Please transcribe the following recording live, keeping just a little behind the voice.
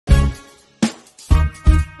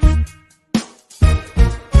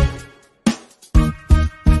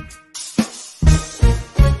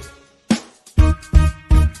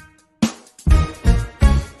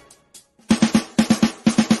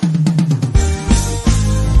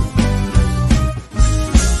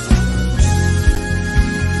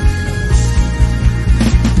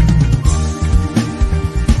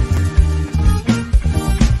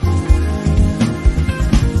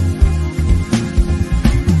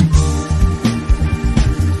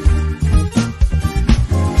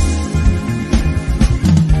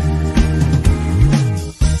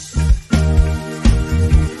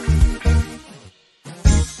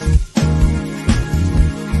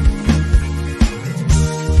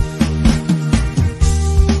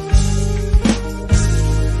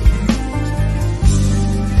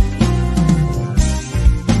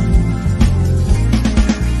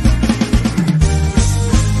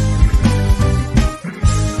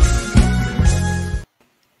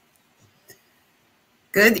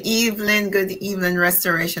Good evening,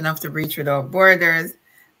 Restoration of the Breach Without Borders,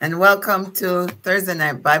 and welcome to Thursday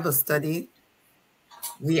Night Bible Study.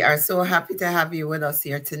 We are so happy to have you with us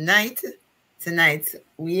here tonight. Tonight,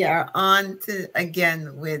 we are on to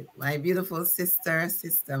again with my beautiful sister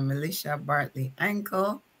Melisha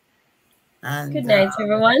Bartley-Ankle. And good night,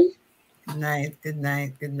 everyone. Good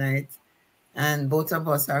night. And both of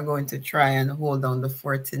us are going to try and hold down the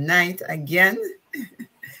fort tonight again.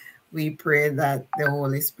 We pray that the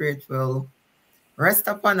Holy Spirit will rest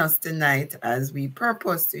upon us tonight as we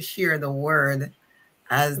purpose to share the word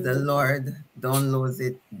as the Lord downloads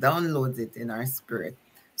it in our spirit.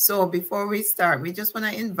 So before we start, we just want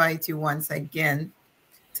to invite you once again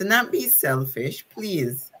to not be selfish.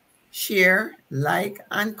 Please share, like,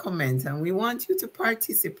 and comment. And we want you to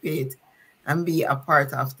participate and be a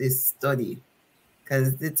part of this study,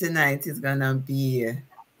 because tonight is going to be,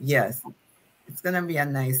 yes, it's going to be a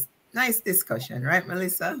nice discussion, right,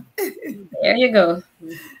 Melissa? There you go.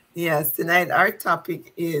 Yes, tonight our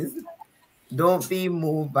topic is don't be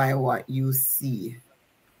moved by what you see.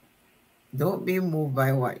 Don't be moved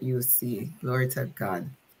by what you see. Glory to God.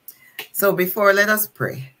 So before, let us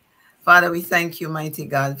pray. Father, we thank you, mighty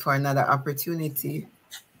God, for another opportunity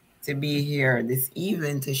to be here this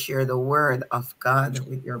evening to share the word of God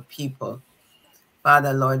with your people.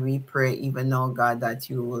 Father, Lord, we pray even now, God, that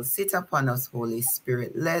you will sit upon us, Holy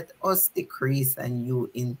Spirit. Let us decrease and you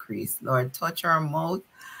increase. Lord, touch our mouth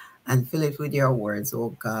and fill it with your words, oh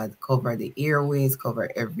God. Cover the airways,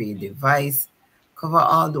 cover every device, cover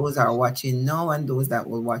all those that are watching now and those that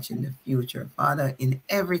will watch in the future. Father, in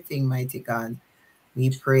everything, mighty God,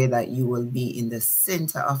 we pray that you will be in the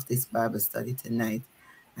center of this Bible study tonight.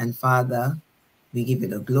 And Father, we give you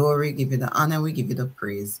the glory, give you the honor, we give you the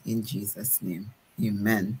praise in Jesus' name.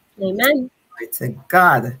 Amen. Amen. Glory to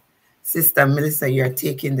God. Sister Melissa, you're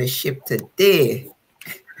taking the ship today.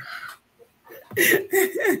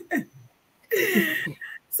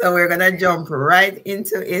 So we're going to jump right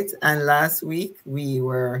into it. And last week we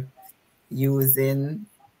were using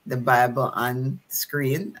the Bible on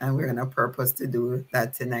screen, and we're going to purpose to do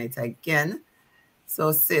that tonight again.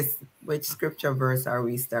 So sis, which scripture verse are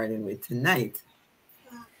we starting with tonight?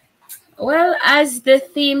 Well, as the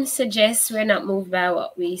theme suggests, we're not moved by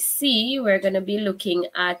what we see. We're going to be looking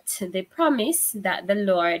at the promise that the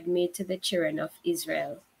Lord made to the children of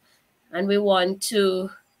Israel. And we want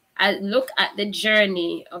to look at the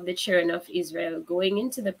journey of the children of Israel going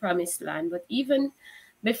into the promised land. But even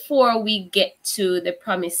before we get to the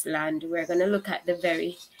promised land, we're going to look at the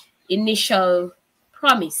very initial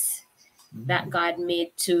promise that God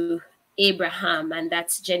made to Abraham. And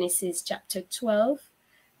that's Genesis chapter 12.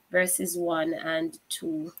 Verses 1 and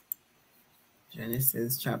 2.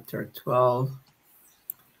 Genesis chapter 12.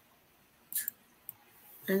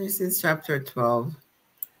 Genesis chapter 12,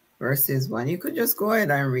 verses 1. You could just go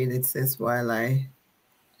ahead and read it, sis, while I...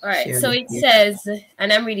 All right, so it says,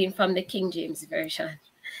 and I'm reading from the King James Version.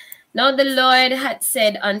 Now the Lord had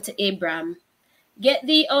said unto Abram, get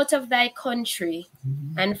thee out of thy country,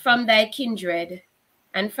 and from thy kindred,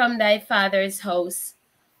 and from thy father's house,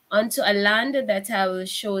 unto a land that I will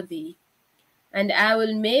show thee. And I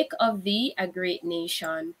will make of thee a great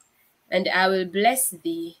nation, and I will bless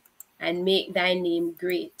thee, and make thy name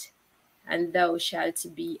great, and thou shalt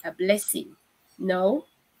be a blessing. No,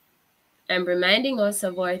 I'm reminding us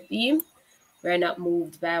of our theme. We're not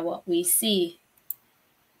moved by what we see.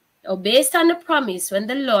 Now, based on the promise, when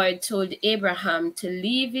the Lord told Abraham to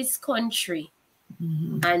leave his country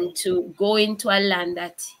and to go into a land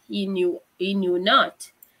that he knew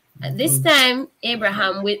not, at this time,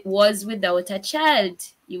 Abraham was without a child.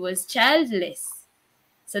 He was childless.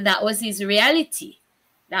 So that was his reality.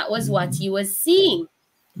 That was what he was seeing.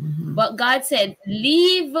 But God said,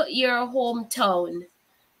 leave your hometown,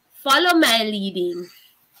 follow my leading,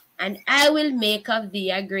 and I will make of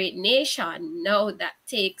thee a great nation. Now that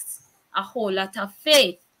takes a whole lot of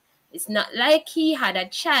faith. It's not like he had a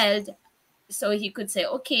child, so he could say,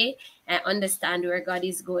 okay, I understand where God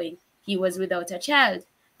is going. He was without a child.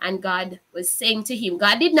 And God was saying to him,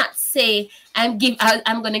 God did not say, I'm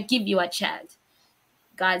going to give you a child.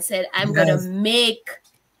 God said, I'm going to make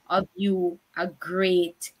of you a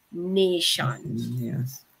great nation.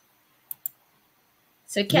 Yes.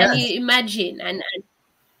 So can you imagine? And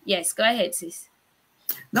yes, go ahead, sis.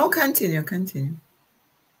 No, continue.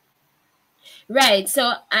 Right.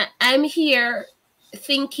 So I'm here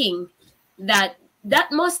thinking that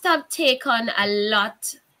must have taken a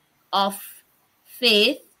lot of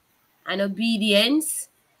faith and obedience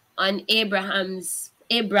on Abraham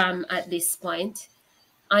at this point,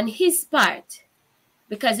 on his part,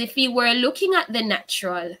 because if he were looking at the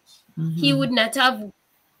natural, he would not have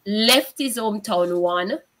left his hometown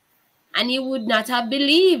one, and he would not have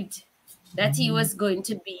believed that he was going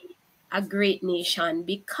to be a great nation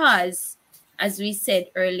because, as we said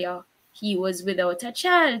earlier, he was without a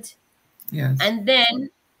child. Yes. And then,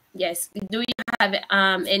 yes, do you have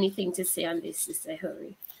anything to say on this, Sister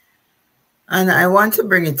Hurry? And I want to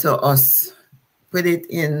bring it to us, put it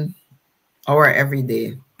in our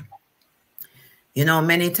everyday. You know,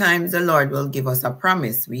 many times the Lord will give us a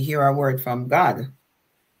promise. We hear a word from God.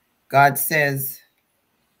 God says,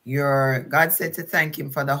 God said to thank him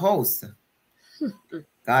for the house.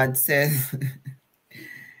 God says,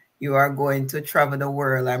 you are going to travel the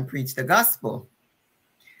world and preach the gospel.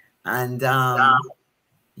 And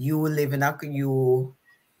you live in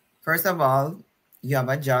first of all, you have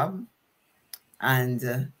a job,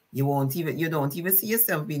 and you don't even see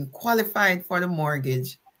yourself being qualified for the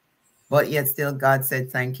mortgage, but yet still God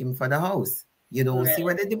said thank him for the house. You don't see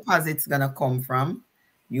where the deposit's gonna come from.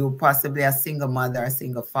 You possibly a single mother, a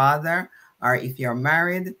single father, or if you're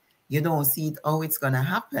married, you don't see it how it's gonna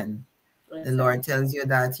happen. The Lord tells you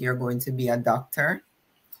that you're going to be a doctor.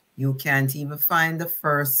 You can't even find the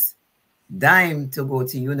first dime to go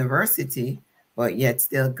to university, but yet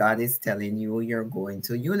still God is telling you you're going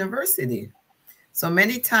to university. So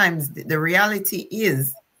many times the reality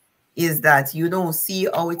is that you don't see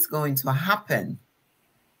how it's going to happen.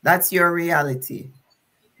 That's your reality.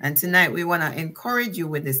 And tonight we want to encourage you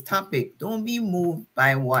with this topic. Don't be moved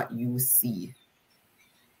by what you see.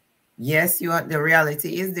 Yes, the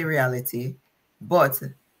reality is the reality, but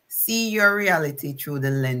see your reality through the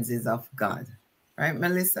lenses of God. Right,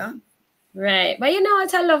 Melissa? Right. But you know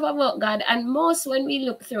what I love about God? And when we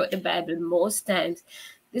look through the Bible, most times,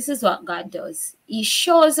 this is what God does. He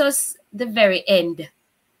shows us the very end.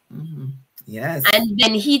 Yes. And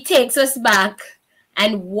then he takes us back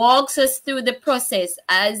and walks us through the process,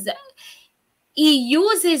 as he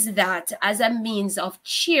uses that as a means of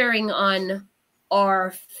cheering on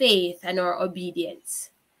our faith and our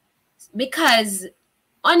obedience. Because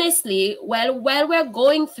honestly, while we're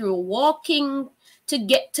going through walking to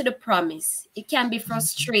get to the promise, it can be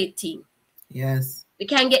frustrating. Yes. We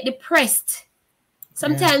can get depressed.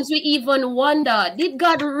 Sometimes we even wonder, did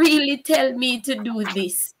God really tell me to do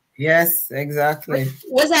this? Yes, exactly.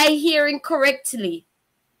 Was I hearing correctly?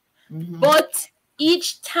 But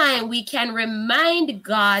each time we can remind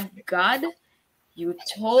God, you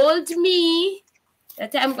told me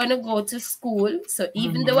that I'm going to go to school. So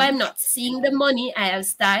even though I'm not seeing the money, I have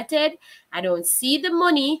started. I don't see the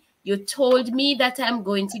money. You told me that I'm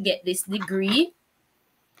going to get this degree.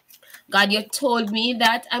 God, you told me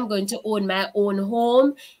that I'm going to own my own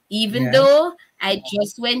home, even though I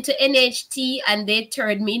just went to NHT and they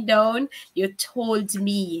turned me down. You told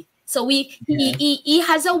me. So he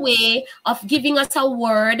has a way of giving us a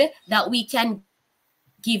word that we can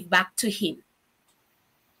give back to him.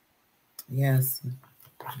 Yes.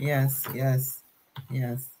 Yes, yes,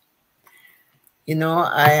 yes. You know,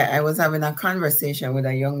 I was having a conversation with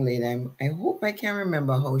a young lady. I hope I can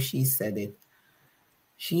remember how she said it.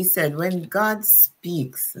 She said, when God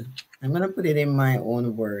speaks, I'm going to put it in my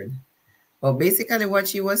own word. But basically what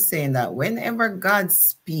she was saying, that whenever God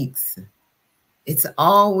speaks, it's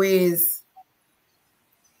always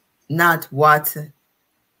not what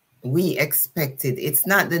we expected. It's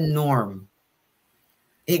not the norm.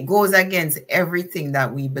 It goes against everything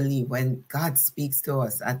that we believe when God speaks to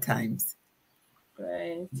us at times.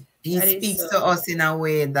 Right. He speaks to us in a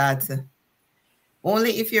way that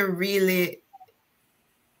only if you're really,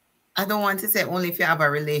 I don't want to say only if you have a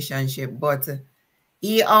relationship, but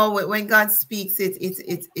he always, when God speaks, it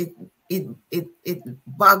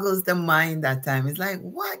boggles the mind that time. It's like,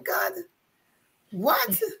 what, God?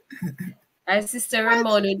 What? As Sister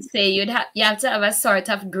Ramon would say, you have to have a sort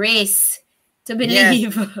of grace to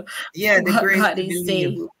believe the what grace God to is believe.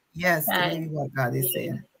 saying. Yes, to believe what God is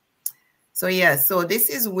saying. So so this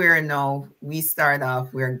is where now we start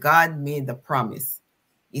off, where God made the promise.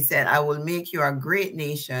 He said, I will make you a great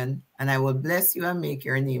nation, and I will bless you and make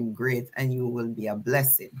your name great, and you will be a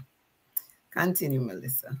blessing. Continue,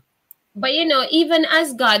 Melissa. But you know, even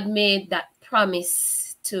as God made that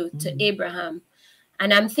promise to Abraham,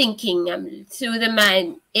 and I'm thinking through the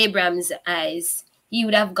mind, Abraham's eyes, he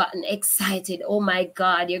would have gotten excited. Oh my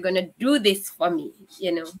God, you're going to do this for me,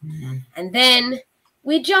 you know. And then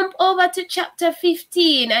we jump over to chapter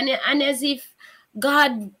 15, and as if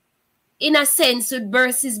God, in a sense, would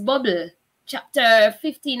burst his bubble. Chapter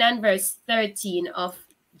 15 and verse 13 of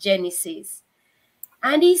Genesis.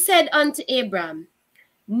 And he said unto Abraham,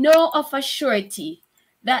 know of a surety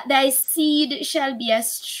that thy seed shall be a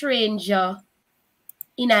stranger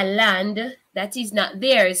in a land that is not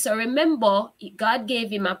theirs. So remember, God gave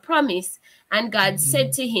him a promise, and God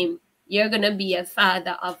said to him, you're going to be a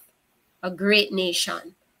father of a great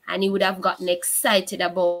nation. And he would have gotten excited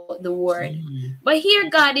about the word. But here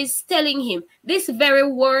God is telling him, this very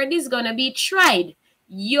word is going to be tried.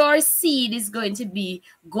 Your seed is going to be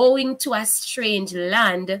going to a strange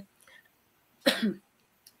land.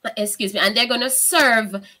 Excuse me. And they're going to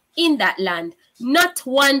serve in that land. Not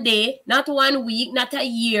one day, not 1 week, not a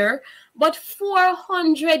year, but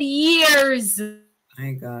 400 years.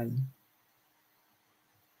 My God.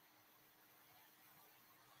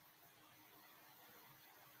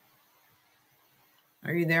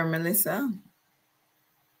 Are you there, Melissa?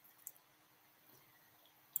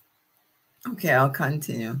 Okay, I'll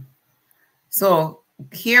continue. So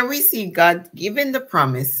here we see God giving the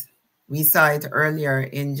promise. We saw it earlier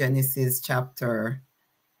in Genesis chapter,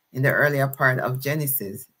 in the earlier part of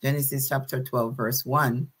Genesis chapter 12, verse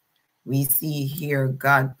 1. We see here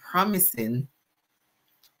God promising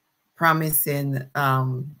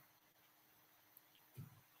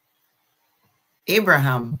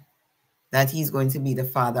Abraham that he's going to be the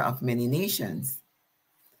father of many nations.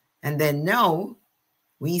 And then now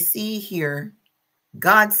we see here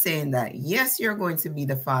God saying that, yes, you're going to be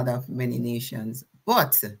the father of many nations,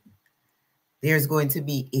 but there's going to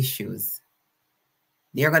be issues.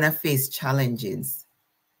 They're going to face challenges.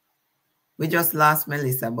 We just lost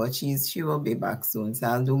Melissa, but she will be back soon, so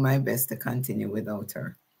I'll do my best to continue without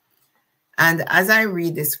her. And as I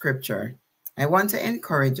read the scripture, I want to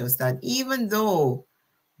encourage us that even though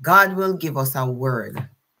God will give us a word,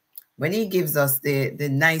 when he gives us the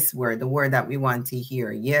nice word, the word that we want to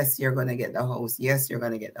hear, yes, you're going to get the house, yes, you're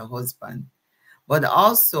going to get the husband, but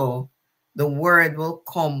also the word will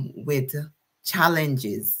come with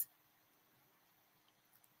challenges.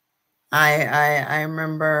 I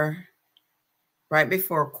remember right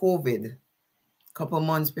before COVID, a couple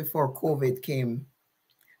months before COVID came,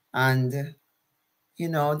 and you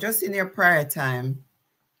know, just in your prayer time,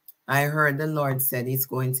 I heard the Lord said it's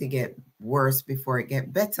going to get worse before it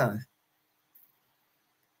get better.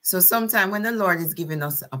 So sometime when the Lord is giving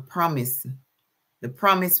us a promise, the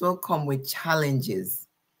promise will come with challenges.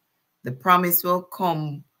 The promise will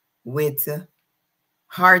come with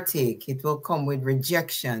heartache. It will come with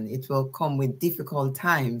rejection. It will come with difficult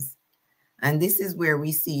times. And this is where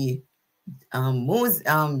we see God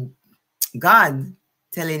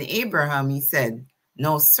telling Abraham, he said,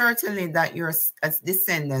 no, certainly that your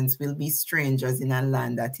descendants will be strangers in a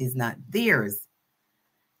land that is not theirs.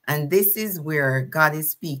 And this is where God is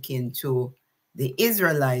speaking to the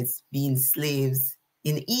Israelites being slaves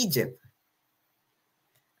in Egypt.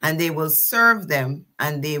 And they will serve them,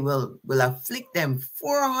 and they will afflict them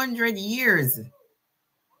 400 years.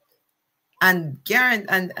 And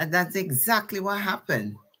that's exactly what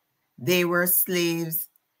happened. They were slaves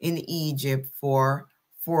in Egypt for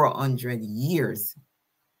 400 years.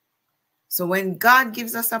 So when God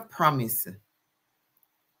gives us a promise,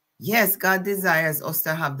 yes, God desires us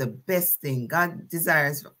to have the best thing. God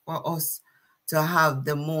desires for us to have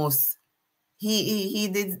the most.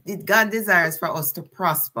 God desires for us to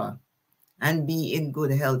prosper and be in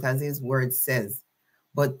good health, as his word says.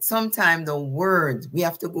 But sometimes the word, we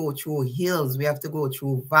have to go through hills, we have to go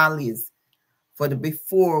through valleys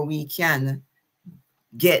before we can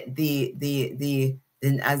get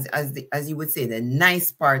as you would say, the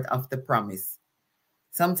nice part of the promise.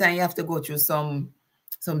 Sometimes you have to go through some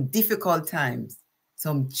difficult times,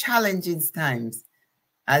 some challenging times.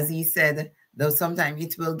 As he said, though sometimes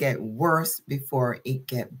it will get worse before it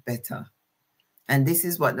get better. And this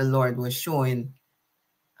is what the Lord was showing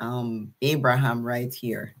Abraham right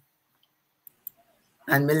here.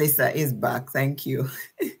 And Melissa is back. Thank you.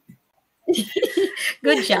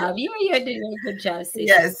 Good job. You're doing a good job, sis.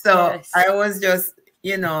 Yes, so yes. I was just,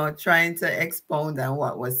 you know, trying to expound on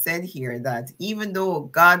what was said here, that even though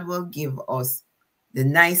God will give us the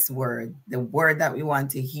nice word, the word that we want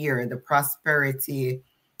to hear, the prosperity,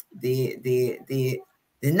 the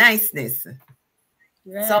niceness,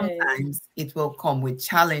 right, sometimes it will come with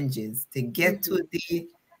challenges to get to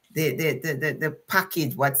the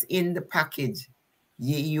package, what's in the package.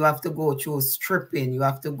 You have to go through stripping, you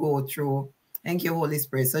have to go through, thank you, Holy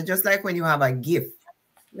Spirit. So just like when you have a gift,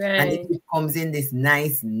 right, and it comes in this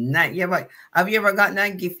nice, have you ever gotten a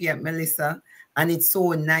gift yet, Melissa? And it's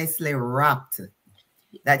so nicely wrapped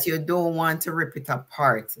that you don't want to rip it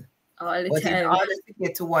apart. All the but time. In order to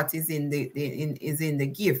get to what is in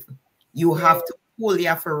the gift, you have to pull, you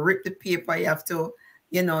have to rip the paper, you have to,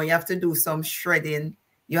 you know, you have to do some shredding,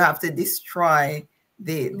 you have to destroy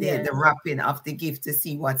the wrapping of the gift to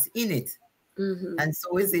see what's in it. And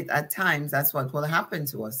so is it at times. That's what will happen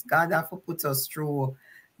to us. God has to put us through,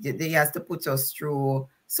 He has to put us through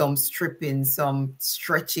some stripping, some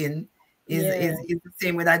stretching. Is the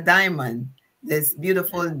same with a diamond. This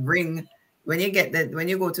beautiful ring. When you get that, when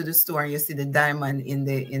you go to the store and you see the diamond in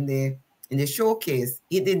the showcase,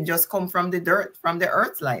 it didn't just come from the dirt, from the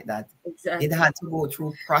earth like that. Exactly. It had to go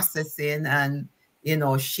through processing and, you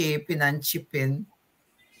know, shaping and chipping.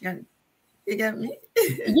 Yeah, you get me?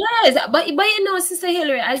 Yes, but you know, Sister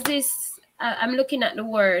Hillary, as this, I'm looking at the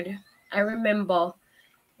word. I remember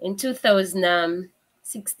in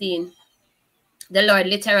 2016, the Lord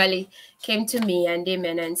literally came to me and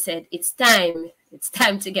amen and said, it's time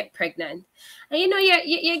to get pregnant. And you know,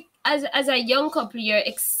 you're as a young couple, you're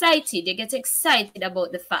excited. You get excited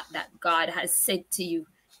about the fact that God has said to you,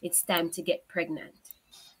 it's time to get pregnant.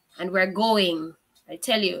 And we're going. I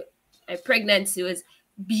tell you, my pregnancy was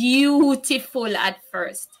beautiful at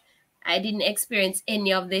first. I didn't experience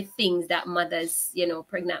any of the things that mothers, you know,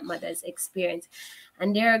 pregnant mothers experience.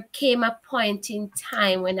 And there came a point in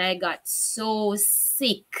time when I got so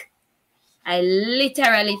sick. I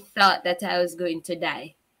literally thought that I was going to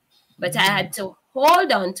die. But I had to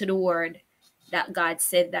hold on to the word that God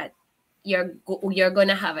said that you're going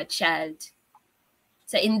to have a child.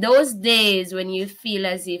 So in those days when you feel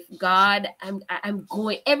as if God, I'm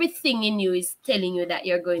going, everything in you is telling you that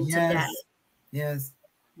you're going to die. Yes.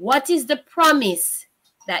 What is the promise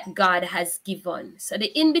that God has given? So the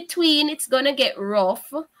in-between, it's going to get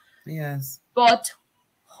rough. Yes. But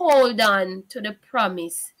hold on to the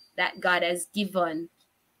promise that God has given.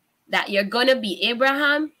 That you're going to be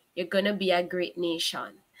Abraham, you're going to be a great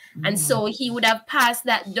nation. And so he would have passed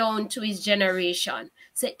that down to his generation.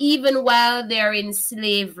 So even while they're in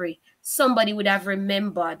slavery, somebody would have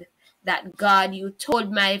remembered that God, you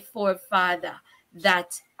told my forefather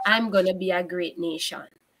that I'm going to be a great nation.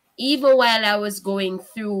 Even while I was going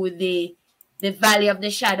through the valley of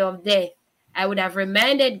the shadow of death, I would have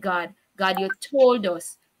reminded God, God, you told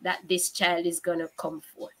us that this child is going to come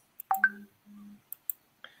forth.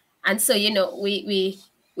 And so, you know, we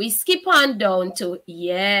skip on down to,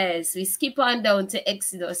 we skip on down to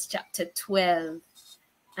Exodus chapter 12.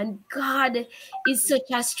 And God is such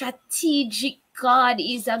a strategic God.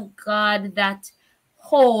 He's a God that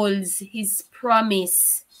holds his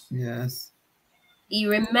promise. Yes. He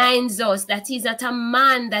reminds us that he's not a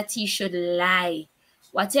man that he should lie.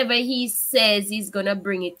 Whatever he says, he's going to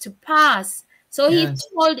bring it to pass. So he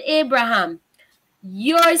told Abraham,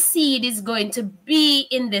 your seed is going to be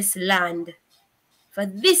in this land for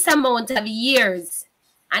this amount of years.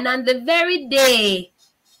 And on the very day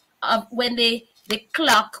of when the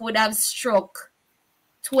clock would have struck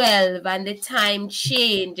 12 and the time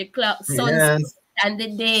changed, the clock, sunset, and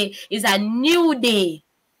the day is a new day,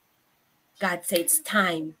 God said it's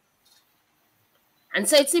time. And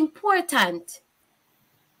so it's important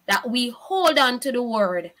that we hold on to the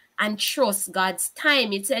word and trust God's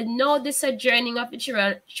time. It said, now the sojourning of the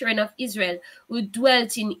children of Israel who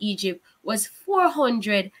dwelt in Egypt was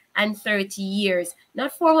 430 years,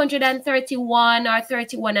 not 431 or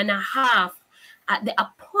 31 and a half. At the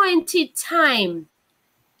appointed time,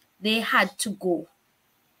 they had to go.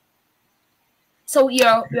 So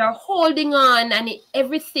you're holding on and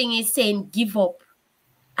everything is saying give up.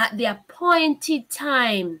 At the appointed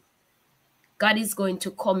time, God is going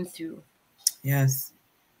to come through. Yes.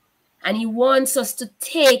 And he wants us to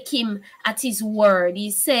take him at his word.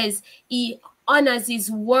 He says he honors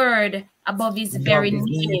his word above his very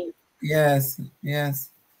name. Yes, yes.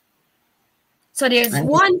 So there's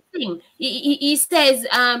one thing. He says,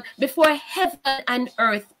 before heaven and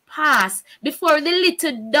earth pass, before the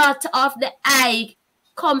little dot of the I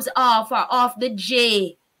comes off or off the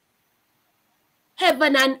J,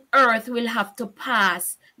 heaven and earth will have to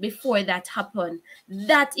pass before that happens.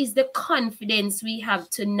 That is the confidence we have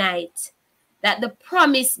tonight, that the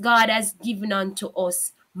promise God has given unto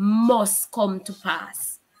us must come to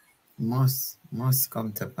pass. Must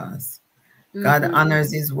come to pass. God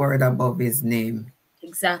honors his word above his name.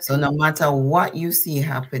 Exactly. So no matter what you see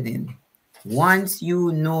happening, once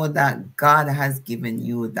you know that God has given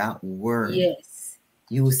you that word,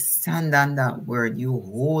 you stand on that word, you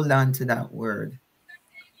hold on to that word.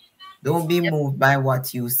 Don't be moved by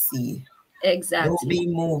what you see. Exactly. Don't be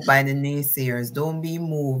moved by the naysayers. Don't be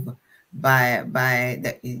moved by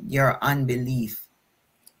your unbelief.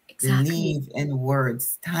 Exactly. Believe in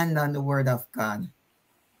words. Stand on the word of God.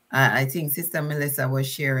 I think Sister Melissa was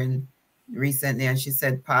sharing recently, and she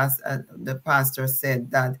said, the pastor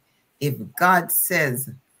said that if God says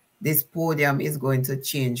this podium is going to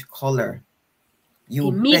change color,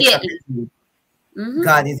 you better believe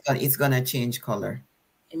God is going to change color.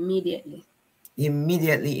 Immediately.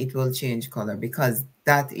 immediately it will change color, because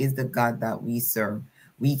that is the God that we serve.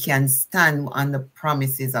 We can stand on the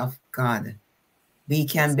promises of God. We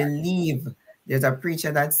can believe. There's a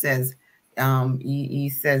preacher that says, he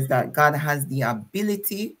says that God has the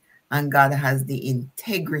ability and God has the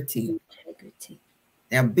integrity.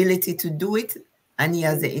 The ability to do it, and he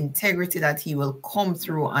has the integrity that he will come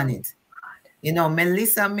through on it. You know,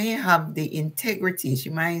 Melissa may have the integrity. She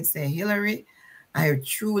might say, Hillary, I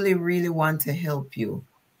truly, really want to help you.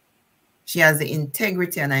 She has the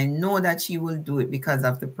integrity, and I know that she will do it because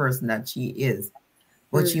of the person that she is.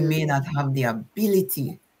 But she may not have the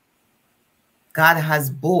ability. God has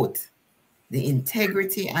both the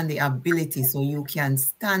integrity and the ability, so you can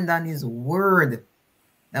stand on his word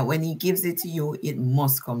that when he gives it to you, it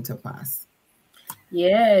must come to pass.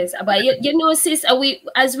 Yes, but you know, sis,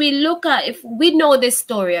 as we look at, if we know the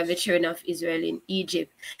story of the children of Israel in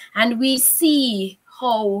Egypt, and we see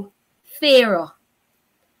how Pharaoh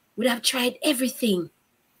would have tried everything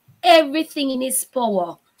in his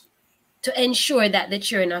power to ensure that the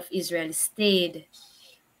children of Israel stayed.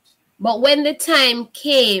 But when the time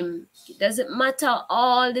came, it doesn't matter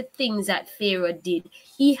all the things that Pharaoh did,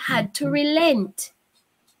 he had to relent.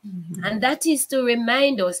 And that is to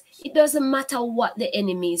remind us, it doesn't matter what the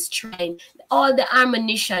enemy is trying, all the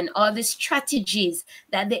ammunition, all the strategies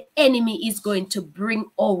that the enemy is going to bring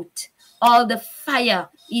out, all the fire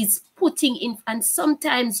is putting in. And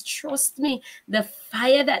sometimes, trust me, the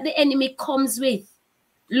fire that the enemy comes with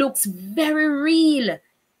looks very real.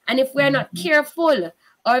 And if we're not careful,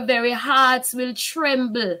 our very hearts will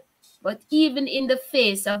tremble. But even in the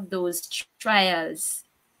face of those trials,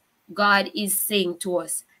 God is saying to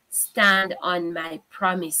us, stand on my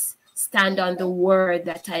promise. Stand on the word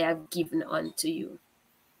that I have given unto you.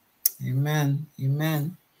 Amen.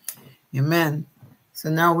 Amen. Amen. So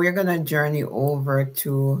now we're going to journey over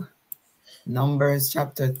to Numbers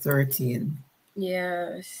chapter 13.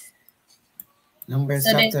 Yes. Numbers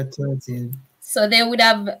chapter 13. So they would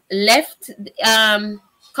have left,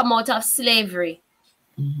 come out of slavery.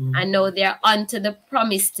 And now they're onto the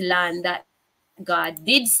promised land that God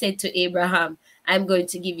did say to Abraham, I'm going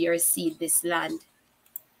to give your seed this land.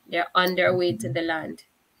 They're on their way to the land.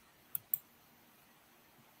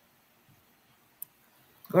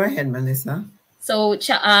 Go ahead, Melissa. So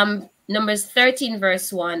Numbers 13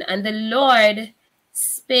 verse 1, and the Lord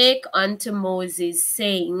spake unto Moses,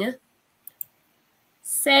 saying,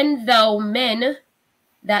 send thou men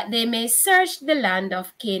that they may search the land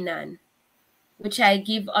of Canaan, which I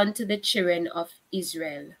give unto the children of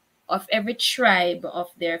Israel. Of every tribe of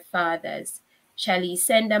their fathers shall he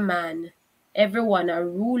send a man, every one a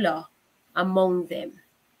ruler among them.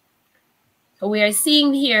 So we are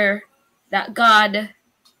seeing here that God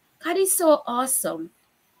is so awesome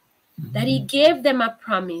that he gave them a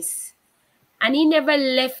promise and he never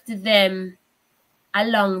left them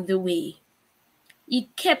along the way. He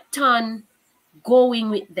kept on going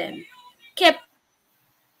with them, kept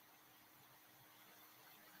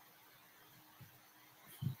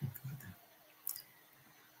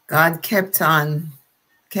God kept on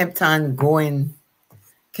going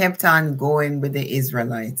with the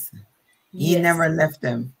Israelites. He never left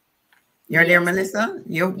them. You're there, Melissa?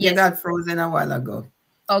 You got frozen a while ago.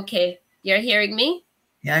 Okay. You're hearing me?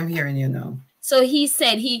 Yeah, I'm hearing you now. So he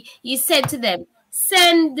said, he said to them,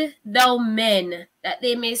 send thou men that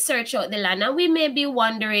they may search out the land. And we may be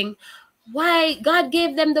wondering why God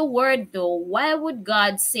gave them the word though. Why would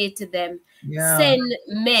God say to them, send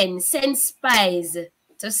men, send spies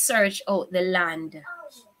to search out the land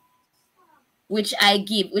which I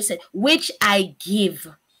give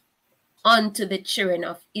unto the children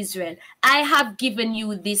of Israel. I have given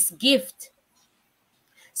you this gift.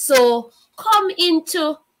 So come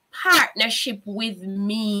into partnership with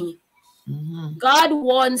me. God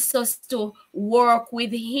wants us to work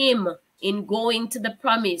with him in going to the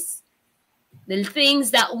promise. The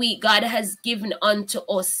things that God has given unto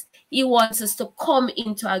us, he wants us to come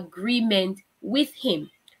into agreement with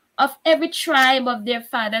him. Of every tribe of their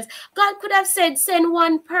fathers, God could have said, send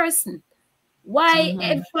one person.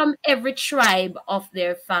 Why from every tribe of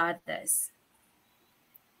their fathers?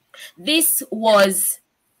 This was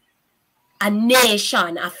a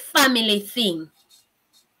nation, a family thing.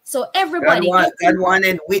 So everybody... God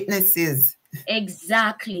wanted witnesses.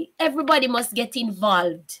 Exactly. Everybody must get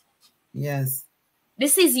involved. Yes.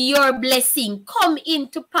 This is your blessing. Come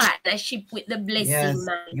into partnership with the blessing,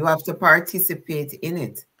 man. You have to participate in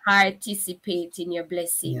it. Participate in your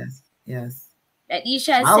blessing. Yes, yes. That you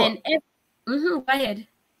shall send... Go ahead.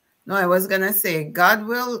 No, I was going to say, God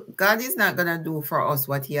is not going to do for us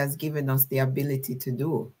what he has given us the ability to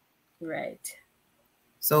do. Right.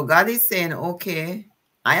 So God is saying, okay,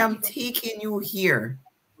 I am taking you here.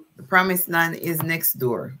 The promised land is next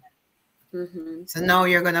door. So now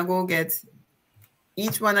you're going to go get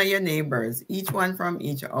each one of your neighbors, each one from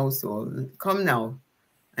each household. Come now.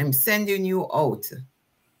 I'm sending you out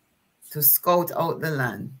to scout out the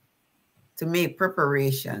land, to make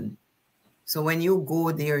preparation. So when you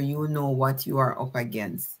go there, you know what you are up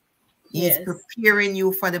against. He's preparing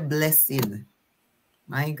you for the blessing.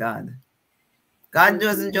 My God. God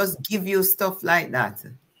doesn't just give you stuff like that.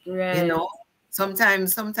 Right. You know,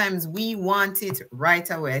 sometimes we want it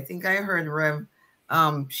right away. I think I heard Rev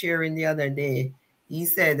sharing the other day. He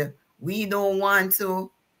said, we don't want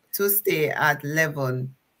to stay at level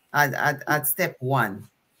at step 1.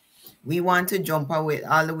 We want to jump away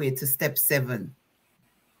all the way to step 7.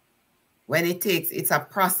 When it's a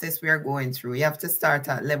process we are going through. You have to start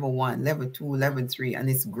at level 1, level 2, level 3, and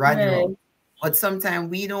it's gradual. Right. But sometimes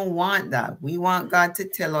we don't want that. We want God to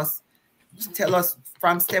tell us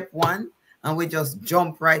from step 1, and we just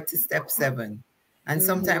jump right to step 7. And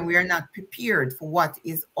sometimes we are not prepared for what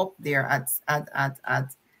is up there at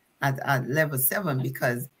level 7,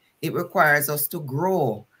 because it requires us to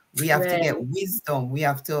grow. We have to get wisdom. We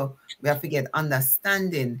have to get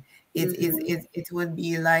understanding. It would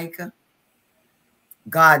be like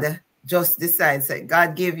God just decides that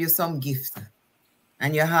God gave you some gift,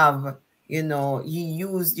 and you have, you know, he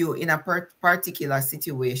used you in a particular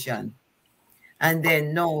situation. And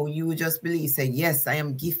then no, you just believe, say, yes, I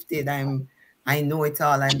am gifted. I know it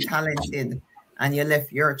all. I'm talented. And you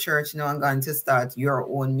left your church now and gone to start your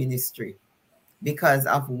own ministry because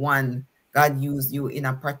of one, God used you in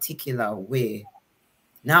a particular way.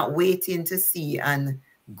 Not waiting to see and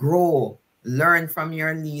grow, learn from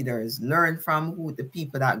your leaders, learn from the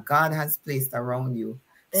people that God has placed around you.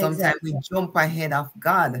 Sometimes we jump ahead of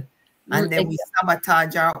God, and then we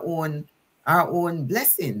sabotage our own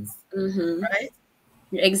blessings. Right?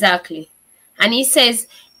 Exactly. And he says,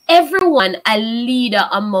 everyone a leader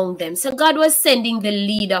among them. So God was sending the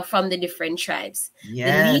leader from the different tribes.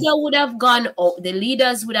 Yes. The leader would have gone out. The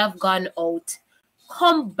leaders would have gone out,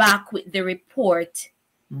 come back with the report,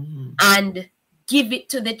 and give it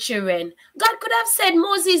to the children. God could have said,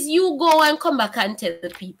 Moses, you go and come back and tell the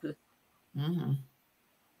people.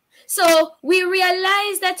 So we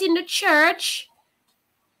realize that in the church,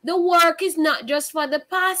 the work is not just for the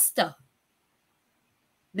pastor.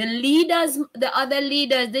 The leaders, the other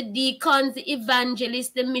leaders, the deacons, the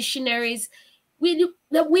evangelists, the missionaries, we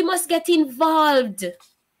must get involved.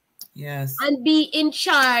 Yes. And be in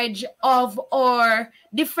charge of our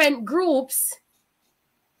different groups.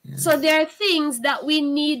 Yes. So there are things that we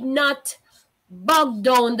need not bog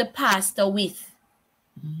down the pastor with.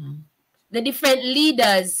 The different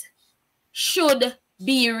leaders should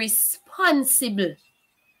be responsible.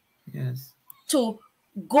 Yes. To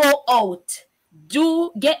go out,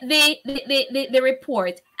 get the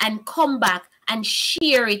report, and come back and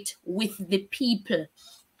share it with the people.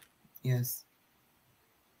 Yes.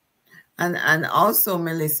 And also,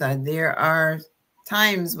 Melissa, there are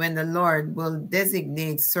times when the Lord will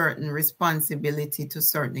designate certain responsibility to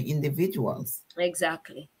certain individuals.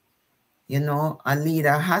 Exactly. You know, a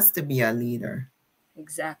leader has to be a leader.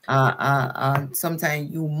 Exactly. Sometimes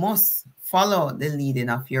you must follow the leading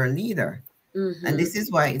of your leader. And this is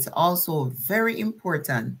why it's also very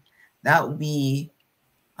important that we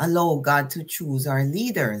allow God to choose our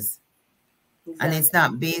leaders. Exactly. And it's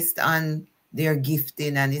not based on their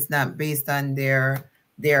gifting, and it's not based on their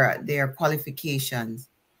qualifications.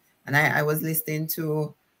 And I was listening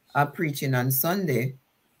to a preaching on Sunday,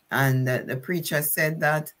 and the preacher said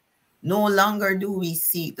that no longer do we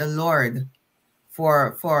seek the Lord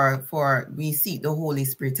for we seek the Holy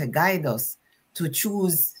Spirit to guide us, to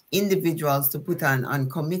choose individuals to put on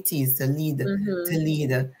committees to lead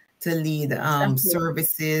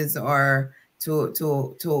services, or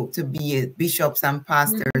to be bishops and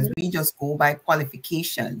pastors. We just go by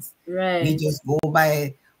qualifications. Right. We just go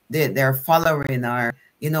by their following, or,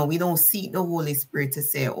 you know, we don't seek the Holy Spirit to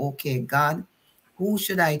say, okay, God, who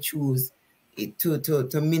should I choose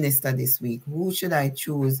to minister this week? Who should I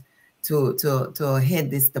choose to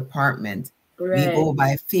head this department? Right. We go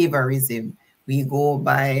by favorism. We go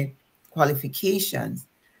by qualifications.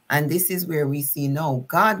 And this is where we see now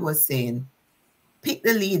God was saying, pick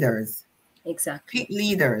the leaders. Exactly. Pick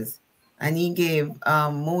leaders. And he gave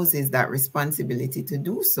Moses that responsibility to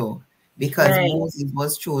do so, because right. Moses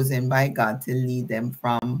was chosen by God to lead them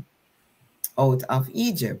from out of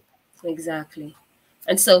Egypt. Exactly.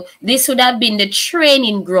 And so this would have been the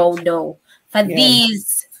training ground now for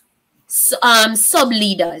these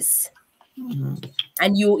sub-leaders.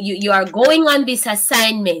 And you are going on this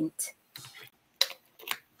assignment.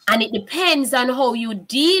 And it depends on how you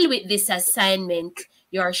deal with this assignment.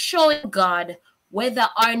 You're showing God whether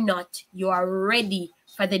or not you are ready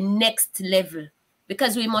for the next level.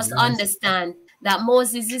 Because we must understand that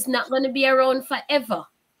Moses is not going to be around forever.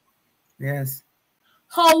 Yes.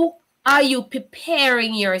 How are you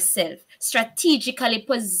preparing yourself, strategically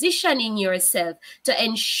positioning yourself to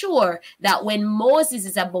ensure that when Moses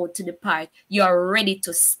is about to depart, you're ready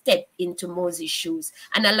to step into Moses' shoes?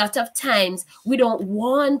 And a lot of times we don't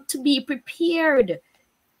want to be prepared.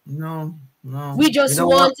 No. We just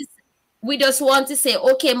want to say,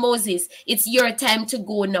 okay, Moses, it's your time to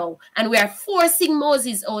go now. And we are forcing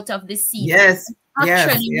Moses out of the seat. Yes.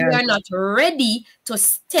 Actually, we are not ready to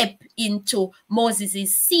step into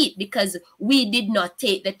Moses' seat because we did not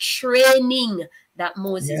take the training that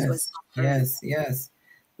Moses was offering. Yes.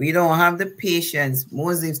 We don't have the patience.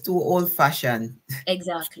 Moses too old-fashioned.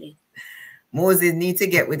 Exactly. Moses need to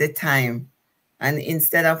get with the time. And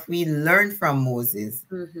instead of we learn from Moses,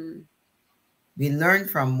 we learn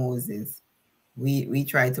from Moses, we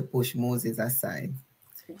try to push Moses aside.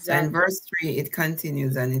 Exactly. So in verse 3, it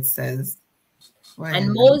continues and it says,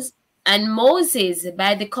 and Moses,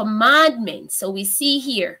 by the commandment, so we see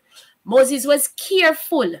here, Moses was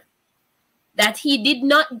careful that he did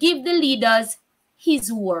not give the leaders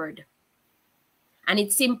his word. And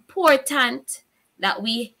it's important that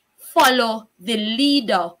we follow the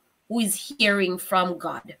leader who is hearing from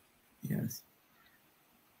God. Yes.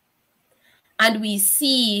 And we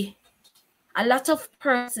see a lot of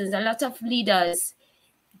persons, a lot of leaders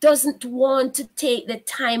doesn't want to take the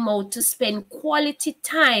time out to spend quality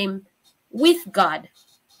time with God,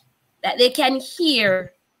 that they can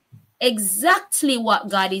hear exactly what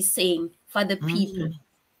God is saying for the people.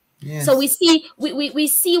 Yes. So we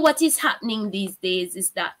see what is happening these days is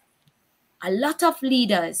that a lot of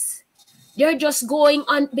leaders, they're just going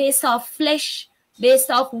on based off flesh, based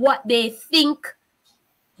off what they think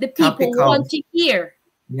the people want to hear.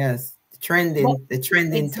 Yes, the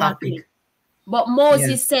trending topic. But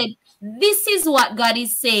Moses said, this is what God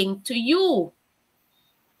is saying to you.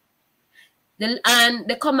 And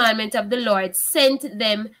the commandment of the Lord sent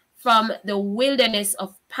them from the wilderness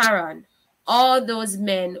of Paran. All those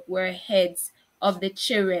men were heads of the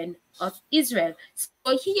children of Israel.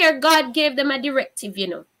 So here God gave them a directive, you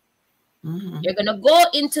know. You're going to go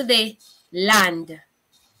into the land.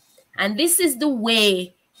 And this is the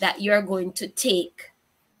way that you're going to take.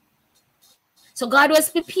 So God was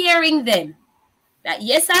preparing them that,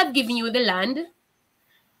 yes, I've given you the land,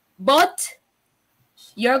 but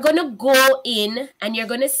you're going to go in and you're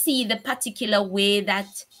going to see the particular way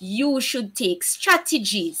that you should take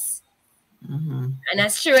strategies. And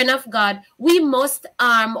as children of God, we must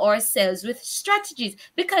arm ourselves with strategies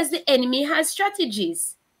because the enemy has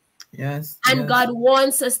strategies. Yes. And God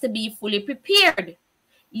wants us to be fully prepared.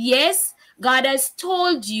 Yes, God has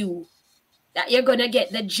told you that you're going to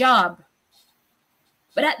get the job.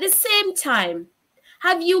 But at the same time,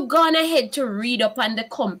 have you gone ahead to read up on the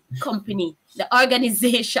company, the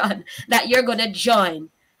organization that you're going to join?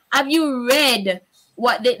 Have you read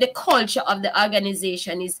what the culture of the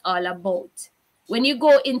organization is all about? When you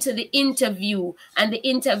go into the interview and the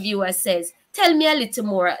interviewer says, tell me a little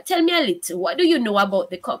more, tell me a little, what do you know about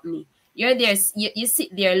the company? You're there, you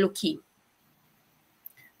sit there looking.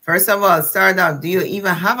 First of all, start out, do you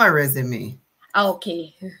even have a resume?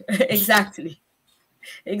 Okay, exactly.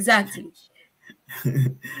 Exactly.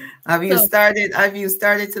 Have you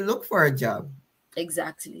started to look for a job?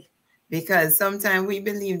 Exactly. Because sometimes we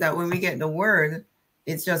believe that when we get the word,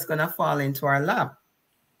 it's just going to fall into our lap.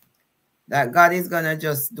 That God is going to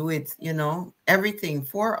just do it, you know, everything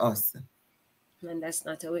for us. And that's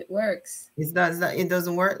not how it works. It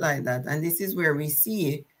doesn't work like that. And this is where we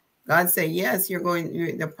see God say, yes, you're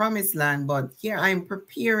going the promised land, but here I'm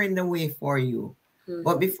preparing the way for you.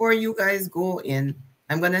 But before you guys go in,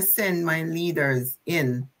 I'm going to send my leaders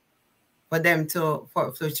in for them to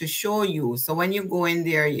show you. So when you go in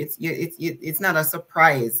there, it's not a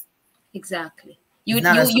surprise. Exactly. You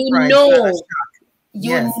know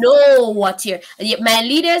what my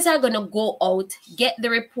leaders are going to go out, get the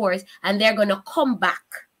report, and they're going to come back.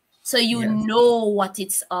 So you know what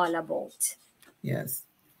it's all about. Yes.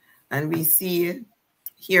 And we see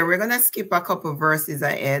here, we're going to skip a couple verses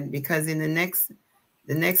ahead because in the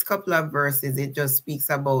next couple of verses, it just speaks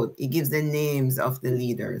about, it gives the names of the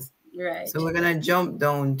leaders. Right. So we're going to jump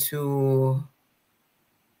down to...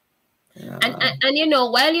 And you know,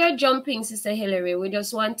 while you're jumping, Sister Hillary, we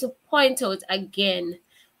just want to point out again,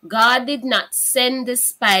 God did not send the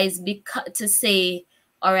spies to say,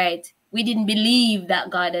 all right, we didn't believe that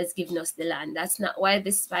God has given us the land. That's not why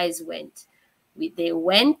the spies went. They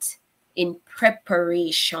went in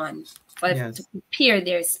preparation to Yes. prepare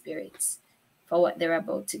their spirits for what they're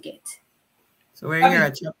about to get. So we're here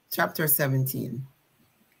at chapter 17.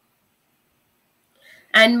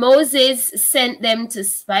 And Moses sent them to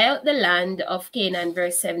spy out the land of Canaan,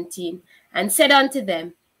 verse 17, and said unto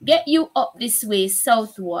them, Get you up this way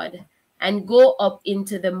southward, and go up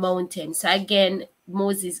into the mountain. So again,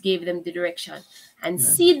 Moses gave them the direction. And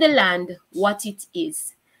see the land, what it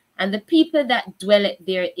is, and the people that dwell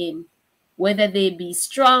therein, whether they be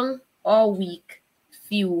strong or weak,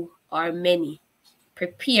 few or many,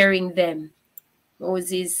 preparing them.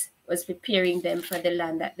 Moses was preparing them for the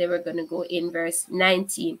land that they were going to go in, verse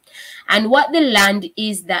 19. And what the land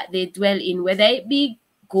is that they dwell in, whether it be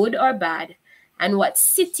good or bad, and what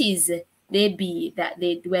cities they be that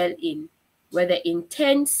they dwell in, whether in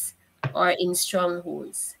tents or in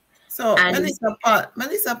strongholds. So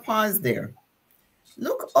Melissa, pause there.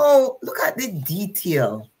 Look at the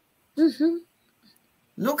detail.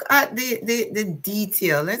 Look at the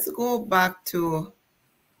detail. Let's go back to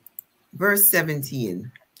verse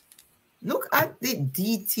 17. Look at the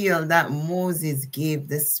detail that Moses gave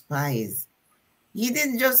the spies. He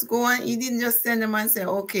didn't just go and he didn't just send them and say,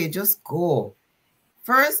 okay, just go.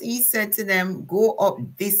 First, he said to them, go up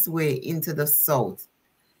this way into the south.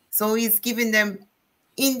 So he's giving them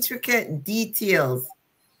intricate details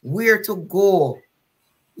where to go.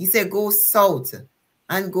 He said, go south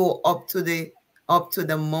and go up to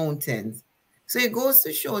the mountains. So it goes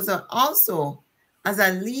to show that also as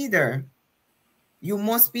a leader, you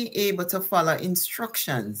must be able to follow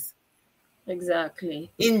instructions.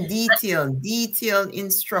 Exactly. In detailed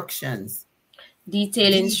instructions.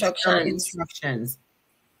 Detailed instructions.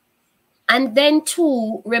 And then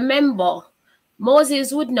too, remember,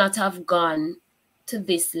 Moses would not have gone to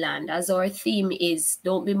this land, as our theme is,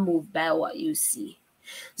 don't be moved by what you see.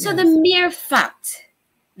 So the mere fact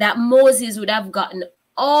that Moses would have gotten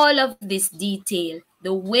all of this detail,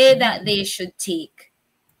 the way that they should take,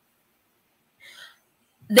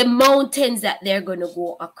 the mountains that they're going to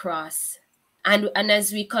go across. And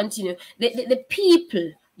as we continue, the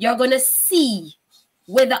people, you're going to see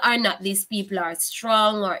whether or not these people are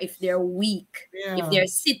strong or if they're weak, if their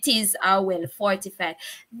cities are well fortified.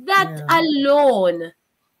 That alone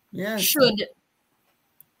should...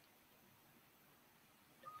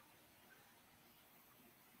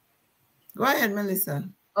 Go ahead, Melissa.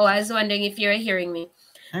 Oh, I was wondering if you're hearing me.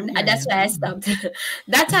 That's why I stopped.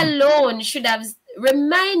 That alone should have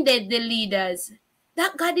reminded the leaders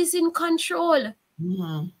that God is in control.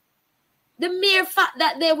 The mere fact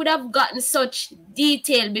that they would have gotten such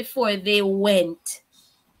detail before they went,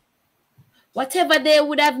 whatever they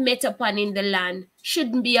would have met upon in the land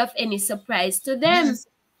shouldn't be of any surprise to them.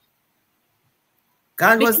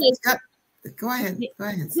 God was... Go ahead.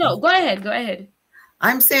 No, go ahead.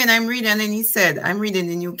 I'm saying, I'm reading, and then he said, I'm reading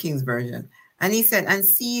the New King's Version. And he said, and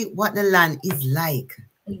see what the land is like.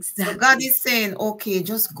 Exactly. So God is saying, okay,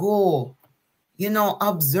 just go,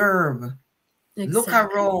 observe, look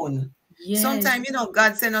around. Sometimes,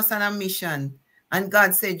 God sent us on a mission, and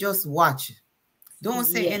God said, just watch. Don't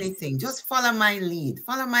say anything. Just follow my lead,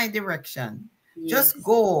 follow my direction. Just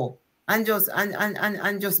go and just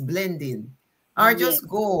blend in. Or just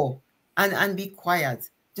go and be quiet.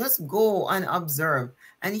 Just go and observe.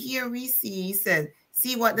 And here we see, he said,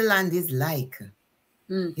 see what the land is like.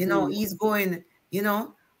 He's going,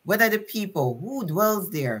 whether the people who dwells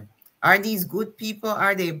there, are these good people?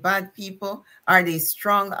 Are they bad people? Are they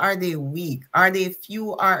strong? Are they weak? Are they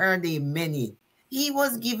few or are they many? He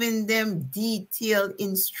was giving them detailed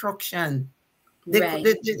instruction.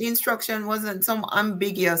 The instruction wasn't some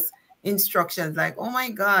ambiguous instructions like, oh my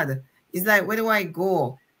God, it's like, where do I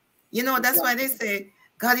go? That's why they say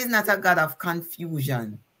God is not a God of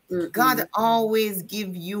confusion. God always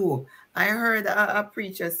give you. I heard a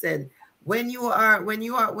preacher said, when you are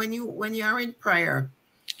in prayer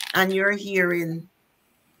and you're hearing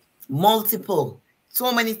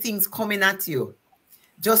so many things coming at you,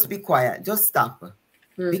 just be quiet, just stop.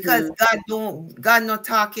 Because God not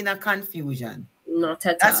talking a confusion. Not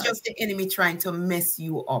at all. That's just the enemy trying to mess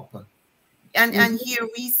you up. And here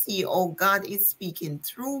we see, God is speaking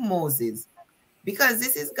through Moses, because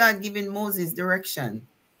this is God giving Moses direction,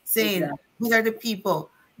 saying, these are the people,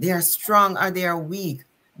 they are strong or they are weak,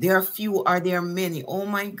 they are few or they are many. Oh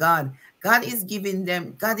my God, God is giving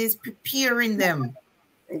them, God is preparing them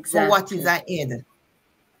for what is ahead.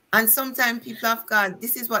 And sometimes people of God,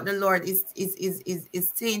 this is what the Lord is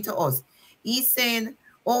saying to us. He's saying,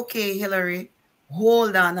 okay, Hillary,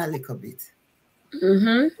 hold on a little bit.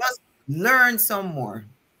 Just learn some more.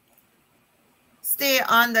 Stay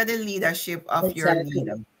under the leadership of your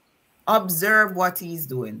leader. Observe what he's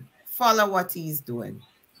doing. follow what he's doing.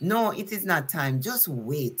 No, it is not time. Just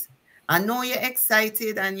wait. I know you're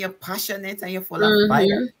excited and you're passionate and you're full of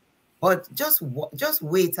fire, but just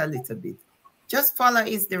wait a little bit. Just follow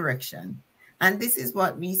his direction. And this is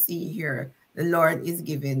what we see here. The Lord is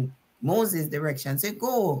giving Moses direction. Say,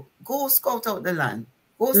 go scout out the land.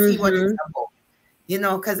 Go see what it's about. You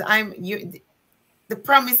know, because the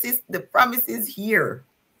promise is here.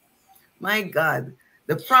 My God,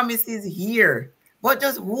 the promise is here. But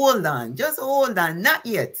just hold on. Just hold on. Not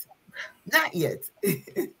yet. Not yet.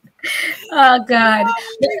 Oh God.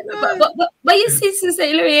 But you see, Sister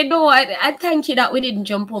Hillary, you know what? I thank you that we didn't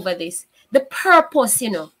jump over this. The purpose,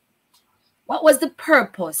 you know. What was the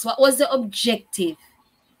purpose? What was the objective?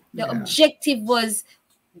 The objective was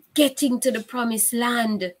getting to the promised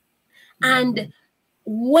land. And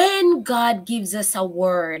when God gives us a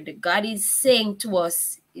word, God is saying to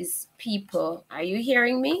us, his people, are you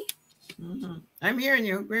hearing me? I'm hearing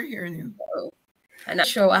you. We're hearing you. I'm not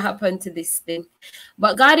sure what happened to this thing.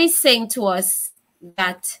 But God is saying to us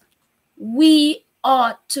that we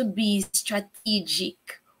ought to be strategic.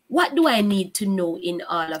 What do I need to know in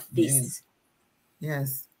all of this?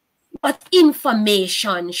 Yes. What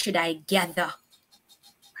information should I gather?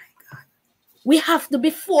 We have to,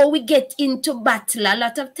 before we get into battle, a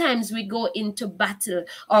lot of times we go into battle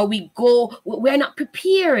or we're not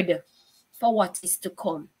prepared for what is to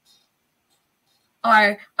come.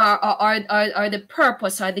 Or the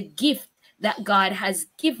purpose or the gift that God has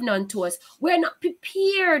given unto us. We're not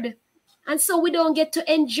prepared. And so we don't get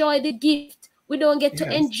to enjoy the gift. We don't get to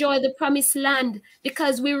enjoy the promised land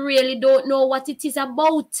because we really don't know what it is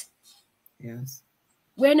about. Yes.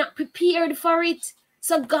 We're not prepared for it.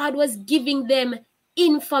 So God was giving them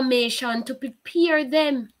information to prepare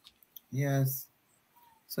them. Yes.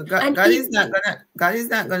 So God is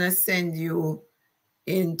not gonna send you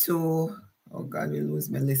into, oh God, we lose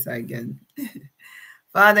Melissa again.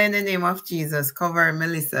 Father, in the name of Jesus, cover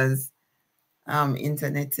Melissa's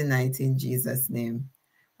internet tonight in Jesus' name.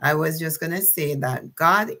 I was just gonna say that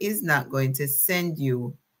God is not going to send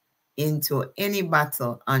you into any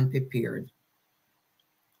battle unprepared.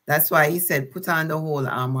 That's why he said, put on the whole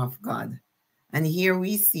armor of God. And here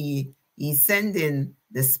we see he's sending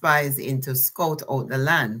the spies in to scout out the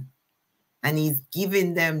land. And he's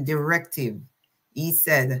giving them directive. He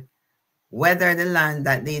said, whether the land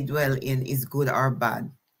that they dwell in is good or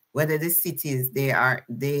bad, whether the cities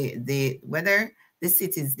whether the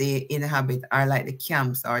cities they inhabit are like the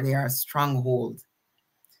camps or they are strongholds.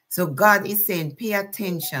 So God is saying, pay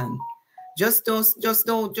attention. Just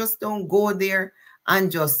don't go there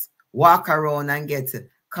and just walk around and get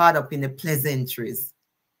caught up in the pleasantries.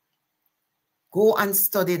 Go and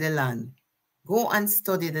study the land. Go and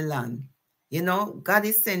study the land. You know, God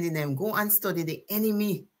is sending them, go and study the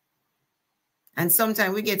enemy. And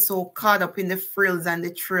sometimes we get so caught up in the frills and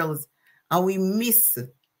the thrills, and we miss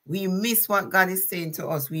what God is saying to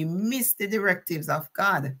us. We miss the directives of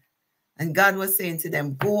God. And God was saying to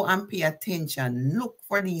them, go and pay attention. Look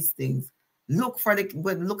for these things. Look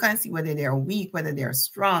and see whether they are weak, whether they are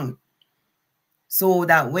strong. So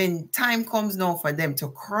that when time comes now for them to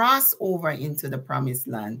cross over into the promised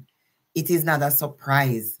land, it is not a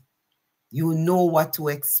surprise. You know what to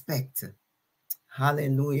expect.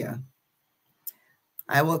 Hallelujah.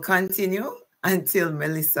 I will continue until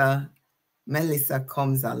Melissa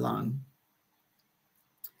comes along.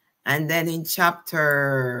 And then in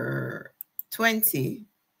chapter 20,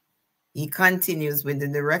 he continues with the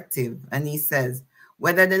directive, and he says,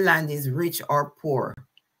 whether the land is rich or poor,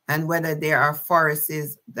 and whether there are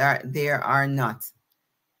forests that there are not,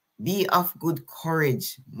 be of good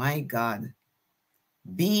courage, my God.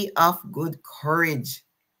 Be of good courage.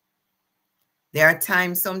 There are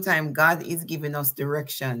times, sometimes God is giving us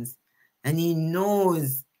directions, and he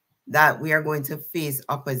knows that we are going to face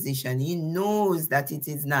opposition. He knows that it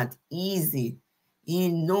is not easy. He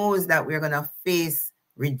knows that we're going to face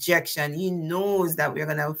rejection. He knows that we're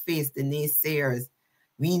going to face the naysayers.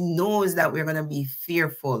 We knows that we're going to be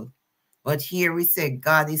fearful. But here we say,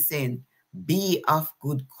 God is saying, be of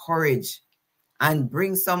good courage and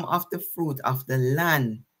bring some of the fruit of the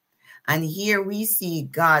land. And here we see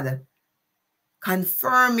God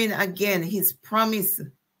confirming again his promise.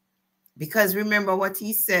 Because remember what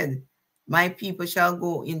he said, my people shall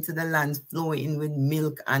go into the land flowing with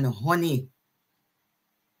milk and honey.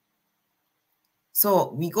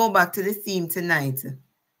 So we go back to the theme tonight.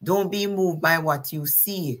 Don't be moved by what you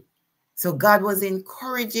see. So God was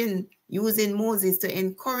encouraging, using Moses to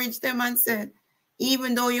encourage them and said,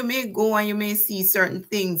 even though you may go and you may see certain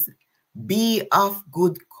things, be of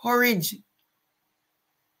good courage.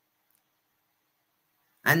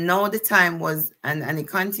 And now the time was, and it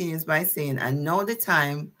continues by saying, and now the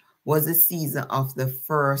time was the season of the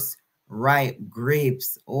first ripe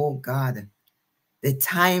grapes. Oh God, the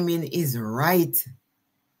timing is right.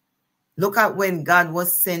 Look at when God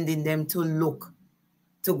was sending them to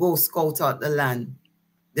go scout out the land.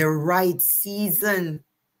 The right season.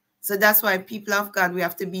 So that's why people of God, we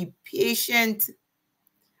have to be patient.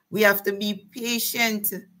 We have to be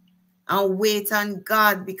patient and wait on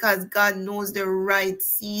God, because God knows the right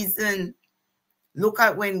season. Look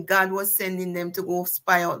at when God was sending them to go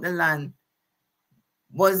spy out the land.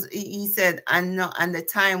 He said, and the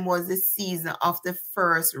time was the season of the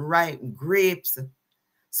first ripe grapes.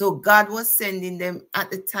 So God was sending them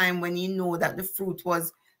at the time when he knew that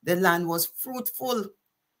the land was fruitful.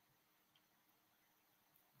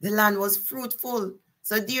 The land was fruitful.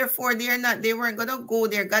 So therefore, they weren't going to go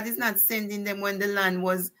there. God is not sending them when the land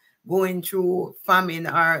was going through famine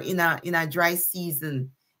or in a dry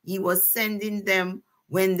season. He was sending them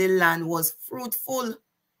when the land was fruitful.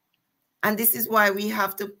 And this is why we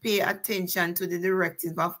have to pay attention to the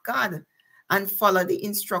directive of God and follow the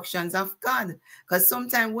instructions of God. Because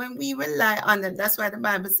sometimes when we rely on it, that's why the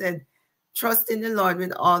Bible said, trust in the Lord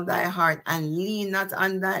with all thy heart and lean not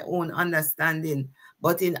on thy own understanding,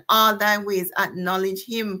 but in all thy ways acknowledge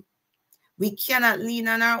him. We cannot lean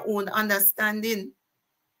on our own understanding.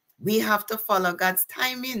 We have to follow God's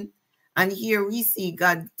timing. And here we see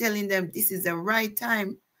God telling them this is the right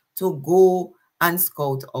time to go and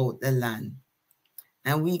scout out the land.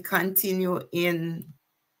 And we continue in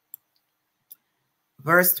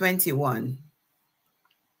verse 21.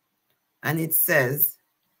 And it says,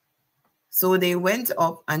 so they went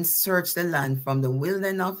up and searched the land from the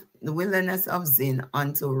wilderness of Zin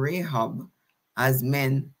unto Rehob, as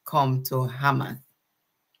men come to Hamath.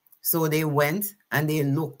 So they went and they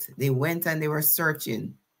looked. They went and they were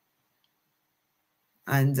searching.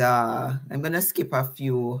 And I'm going to skip a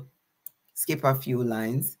few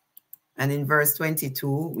lines. And in verse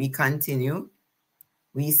 22, we continue.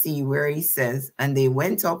 We see where he says, and they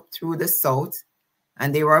went up through the south,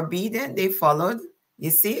 and they were obedient. They followed. You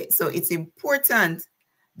see? So it's important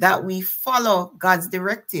that we follow God's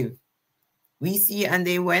directive. We see, and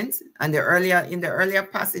they went, and in the earlier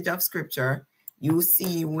passage of scripture, you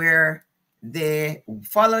see where they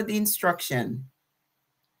followed the instruction.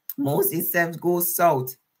 Moses said, go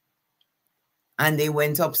south. And they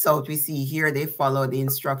went up south. We see here they followed the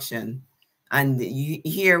instruction. And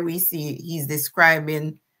here we see he's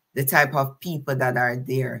describing the type of people that are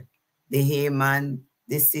there. The Haman,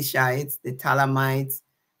 the Sishites, the Talamites,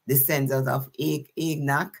 descendants of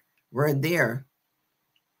Enoch were there.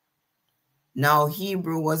 Now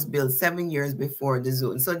Hebrew was built 7 years before the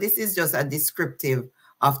zone. So this is just a descriptive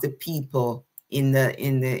of the people in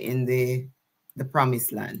the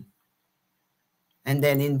promised land. And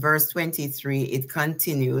then in verse 23, it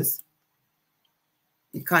continues.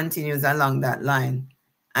 It continues along that line.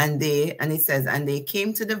 And it says, and they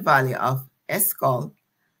came to the valley of Escol,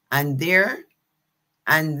 and there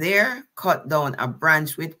cut down a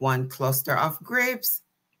branch with one cluster of grapes.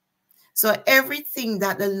 So everything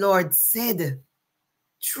that the Lord said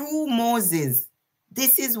through Moses,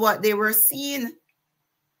 this is what they were seeing.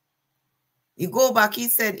 You go back, he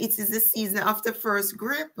said, it is the season of the first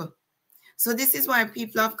grape. So this is why,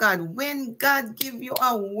 people of God, when God gives you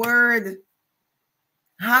a word,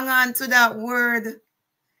 hang on to that word.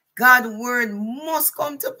 God's word must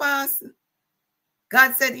come to pass.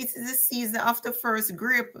 God said it is the season of the first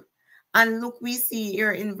grape. And look, we see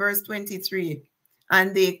here in verse 23,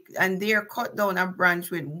 and they cut down a branch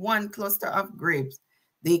with one cluster of grapes.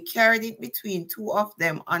 They carried it between two of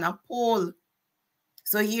them on a pole.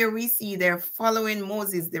 So here we see they're following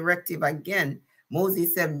Moses' directive again.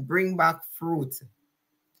 Moses said, bring back fruit.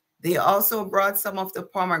 They also brought some of the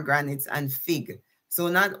pomegranates and fig. So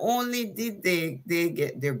not only did they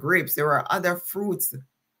get their grapes, there were other fruits.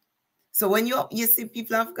 So when you see,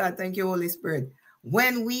 people of God, thank you, Holy Spirit.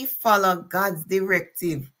 When we follow God's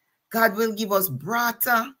directive, God will give us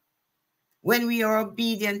brata. When we are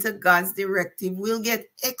obedient to God's directive, we'll get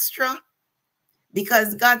extra.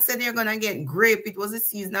 Because God said they're going to get grape. It was a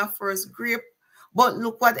season of first grape. But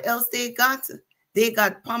look what else they got. They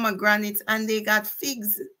got pomegranates and they got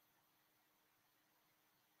figs.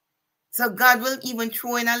 So God will even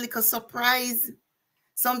throw in a little surprise.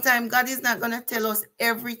 Sometimes God is not going to tell us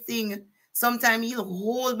everything. Sometimes he'll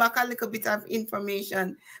hold back a little bit of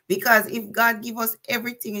information. Because if God give us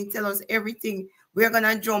everything and tell us everything, we're going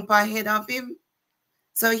to jump ahead of him.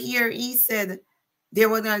 So here he said there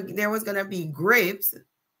was going to be grapes.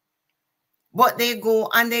 But they go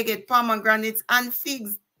and they get pomegranates and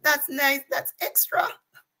figs. That's nice. That's extra.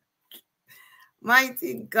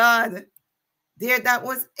 Mighty God. There, that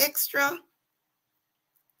was extra.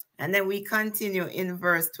 And then we continue in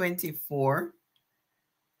verse 24.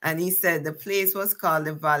 And he said the place was called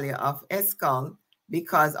the Valley of Escol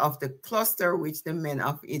because of the cluster which the men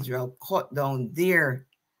of Israel cut down there.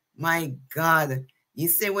 My God. You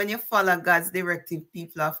say when you follow God's directive,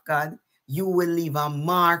 people of God, you will leave a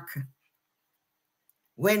mark.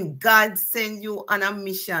 When God sends you on a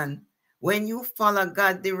mission, when you follow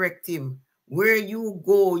God's directive, where you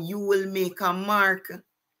go, you will make a mark.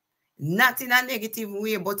 Not in a negative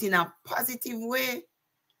way, but in a positive way.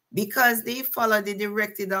 Because they followed the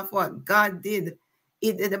directive of what God did.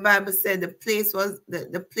 The Bible said the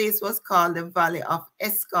place was called the Valley of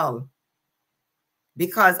Escol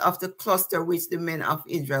because of the cluster which the men of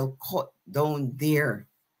Israel cut down there.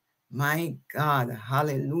 My God,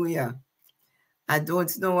 hallelujah. I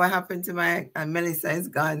don't know what happened to my, Melisha is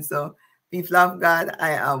gone. So people of God,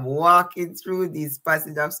 I am walking through this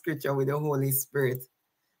passage of scripture with the Holy Spirit.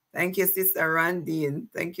 Thank you, Sister Randine.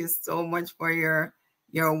 Thank you so much for your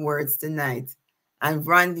words tonight. And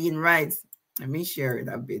Randine writes, let me share it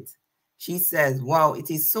a bit. She says, wow,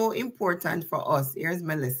 it is so important for us. Here's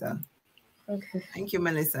Melissa. Okay. Thank you,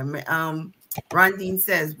 Melissa. Randine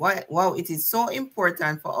says, wow, it is so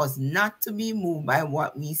important for us not to be moved by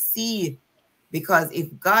what we see. Because if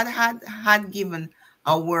God had given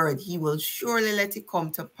a word, he will surely let it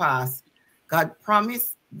come to pass. God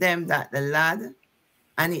promised them that the land,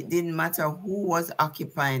 and it didn't matter who was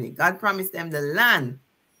occupying it. God promised them the land,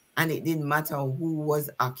 and it didn't matter who was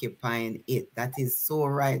occupying it. That is so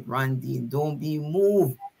right, Randy. Don't be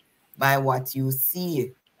moved by what you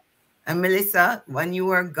see. And Melissa, when you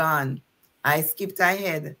were gone, I skipped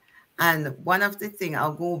ahead. And one of the things,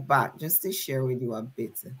 I'll go back just to share with you a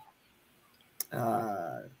bit.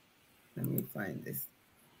 Let me find this.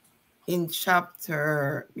 In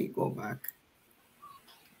chapter, we go back.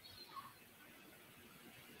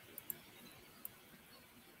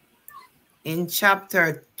 In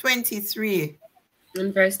chapter 23.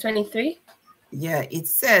 In verse 23? Yeah, it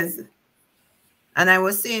says, and I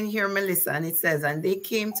was saying here, Melissa, and it says, and they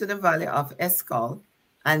came to the valley of Escol,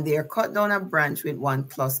 and there cut down a branch with one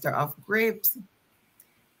cluster of grapes.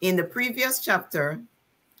 In the previous chapter,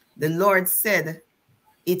 the Lord said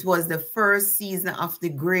it was the first season of the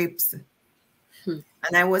grapes.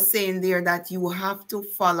 And I was saying there that you have to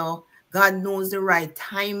follow. God knows the right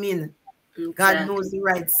timing. Exactly. God knows the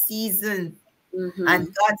right season. And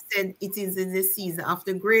God said it is in the season of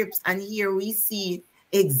the grapes. And here we see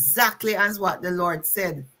exactly as what the Lord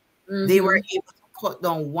said. They were able to cut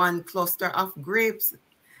down one cluster of grapes.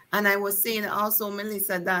 And I was saying also,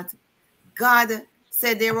 Melissa, that God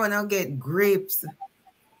said they were going to get grapes.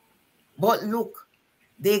 But look,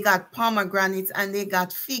 they got pomegranates and they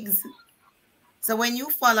got figs. So when you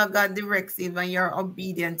follow God's directive and you're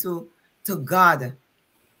obedient to God,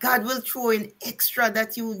 God will throw in extra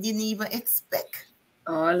that you didn't even expect.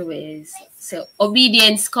 Always. So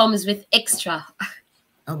obedience comes with extra.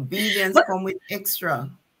 Obedience comes with extra.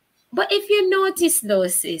 But if you notice though,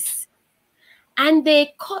 sis, and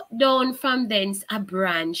they cut down from thence a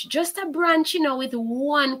branch, just a branch, you know, with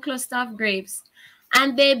one cluster of grapes,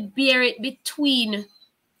 and they bear it between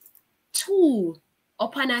two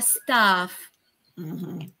upon a staff.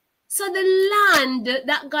 So the land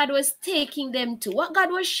that God was taking them to, what God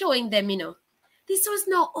was showing them, you know, this was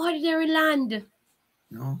no ordinary land.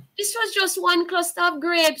 No. This was just one cluster of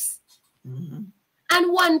grapes.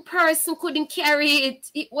 And one person couldn't carry it.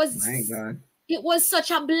 It was, my God. It was such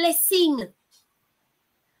a blessing.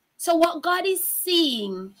 So what God is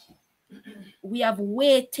seeing, we have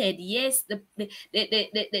waited, yes, the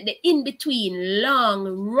in-between, long,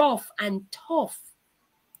 rough, and tough.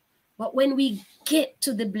 But when we get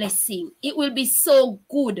to the blessing, it will be so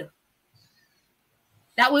good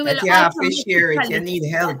that we will share it. You need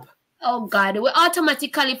help. Oh God, we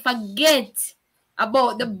automatically forget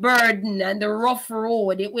about the burden and the rough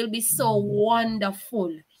road. It will be so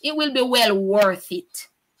wonderful. It will be well worth it.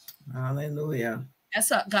 Hallelujah. That's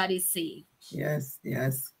what God is saying. Yes,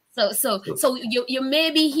 yes. So you may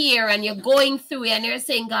be here and you're going through and you're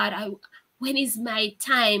saying, God, when is my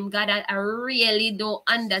time? God, I really don't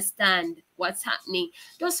understand what's happening.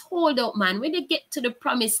 Just hold up, man. When you get to the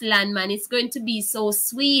promised land, man, it's going to be so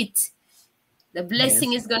sweet. The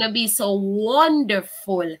blessing is going to be so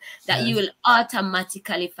wonderful that you will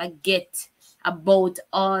automatically forget about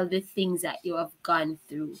all the things that you have gone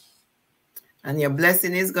through. And your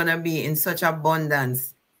blessing is going to be in such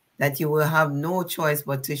abundance that you will have no choice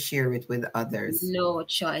but to share it with others. No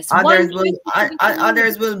choice.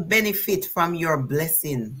 Others will benefit from your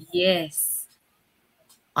blessing. Yes.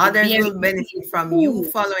 Others will benefit from you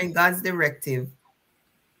following God's directive.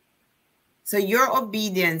 So your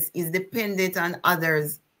obedience is dependent on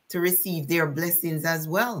others to receive their blessings as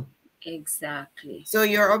well. Exactly. So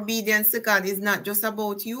your obedience to God is not just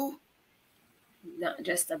about you. Not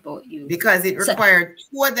just about you. Because it required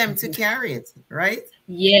two of them to carry it, right?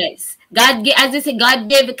 Yes. God, as they say, God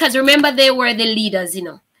gave, because remember they were the leaders, you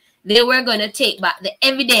know. They were going to take back the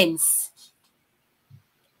evidence.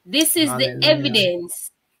 This is the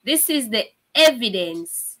evidence. This is the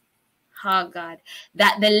evidence, oh God,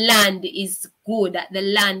 that the land is good, that the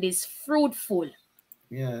land is fruitful.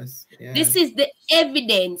 Yes, yes. This is the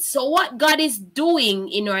evidence. So what God is doing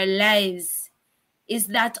in our lives is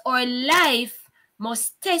that our life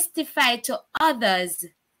must testify to others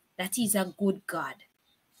that He's a good God.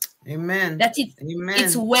 Amen. That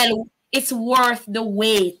it's worth the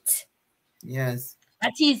wait. Yes.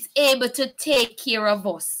 That He's able to take care of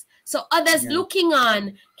us. So others looking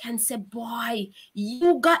on can say, boy,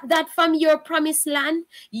 you got that from your promised land.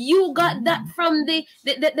 You got that from the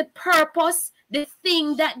purpose, the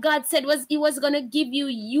thing that God said He was going to give you.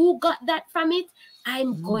 You got that from it.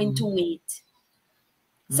 I'm going to wait.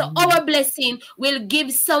 So our blessing will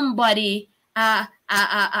give somebody a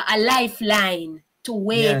lifeline to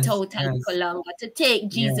wait out a little longer, to take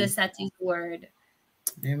Jesus at His word.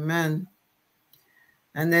 Amen.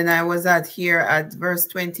 And then I was at verse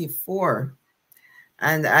 24.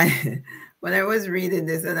 And when I was reading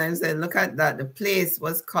this, and I said, look at that. The place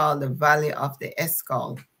was called the Valley of the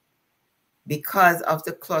Escol because of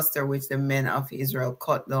the cluster which the men of Israel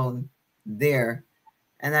cut down there.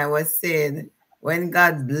 And I was saying, when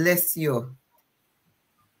God bless you,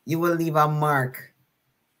 you will leave a mark.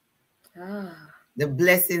 The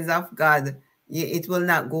blessings of God, it will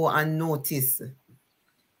not go unnoticed.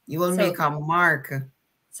 You will make a mark.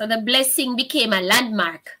 So the blessing became a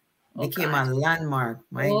landmark. Became a landmark.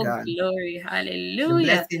 My God. Glory.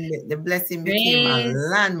 Hallelujah. The blessing became a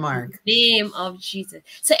landmark. Name of Jesus.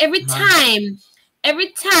 So every time the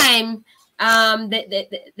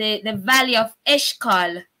Valley of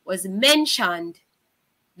Eshcol was mentioned,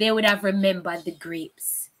 they would have remembered the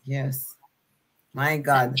grapes. Yes. My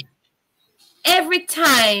God. So every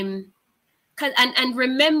time, and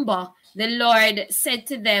remember, the Lord said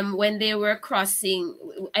to them when they were crossing,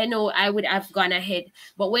 I know I would have gone ahead,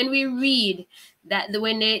 but when we read that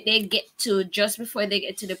when they get to, just before they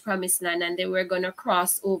get to the promised land and they were going to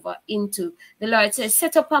cross over into, the Lord says,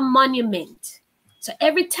 set up a monument. So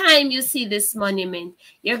every time you see this monument,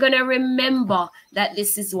 you're going to remember that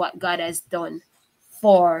this is what God has done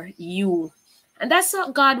for you. And that's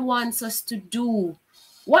what God wants us to do.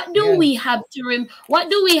 What do we have to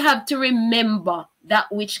remember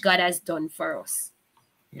that which God has done for us?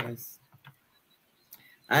 Yes.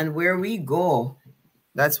 And where we go,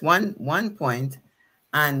 that's one point.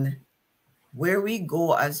 And where we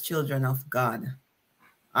go as children of God,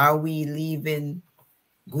 are we leaving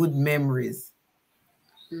good memories?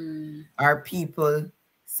 Are people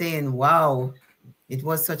saying, wow, it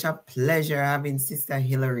was such a pleasure having Sister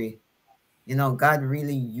Hillary. You know, God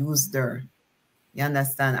really used her. You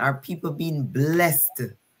understand? Are people being blessed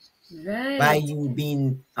by you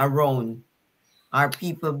being around? Are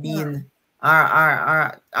people being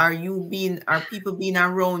are people being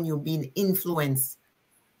around you being influenced?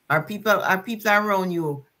 Are people around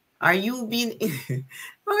you? Are you being what do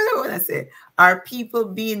I want to say? Are people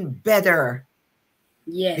being better?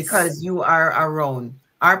 Yes. Because you are around.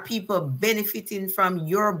 Are people benefiting from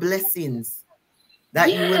your blessings?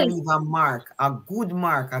 That you will leave a mark, a good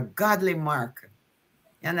mark, a godly mark.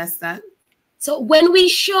 You understand? So when we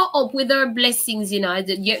show up with our blessings, you know,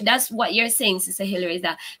 that's what you're saying, Sister Hillary, is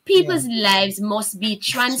that people's lives must be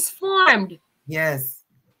transformed. Yes.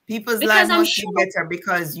 People's lives must be better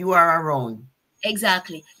because you are around.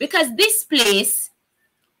 Exactly. Because this place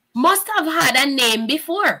must have had a name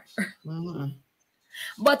before.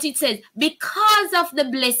 But it says, because of the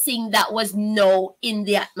blessing that was now in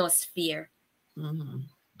the atmosphere,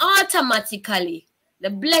 automatically, the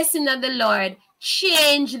blessing of the Lord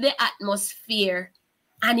changed the atmosphere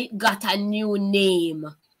and it got a new name.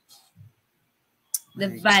 The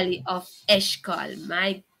Valley of Eshcol.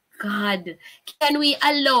 My God. Can we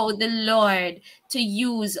allow the Lord to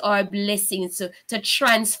use our blessings to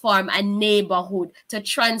transform a neighborhood, to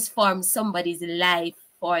transform somebody's life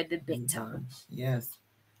for the better? Yes.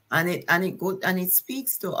 And it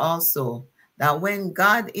speaks to also that when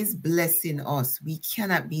God is blessing us, we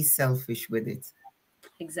cannot be selfish with it.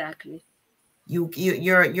 Exactly.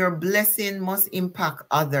 Your blessing must impact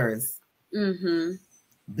others.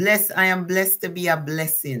 I am blessed to be a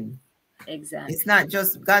blessing. Exactly. It's not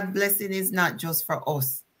just, God's blessing is not just for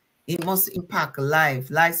us. It must impact life.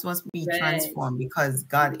 Lives must be transformed because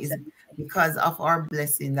God is, because of our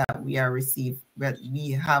blessing that we are received, that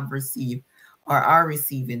we have received or are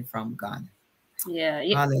receiving from God. Yeah,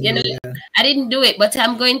 Hallelujah. I didn't do it, but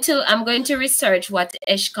I'm going to research what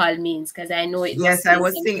Eshkol means, because I know it Yes, must I be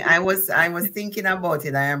was thinking about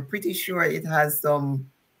it. I am pretty sure it has some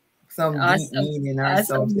deep meaning or awesome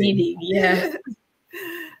something. meaning. Yeah.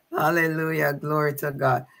 Hallelujah. Glory to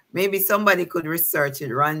God. Maybe somebody could research it,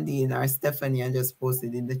 Randine or Stephanie, and just post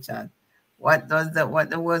it in the chat. What was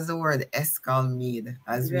the word Eshkol mean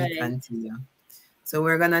as we continue? So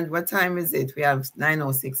we're gonna, what time is it? We have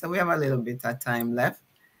 9:06, so we have a little bit of time left.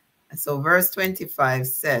 So verse 25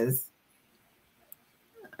 says,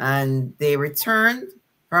 and they returned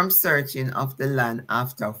from searching of the land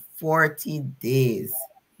after 40 days.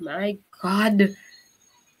 My God.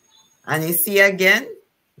 And you see again,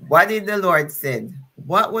 what did the Lord said?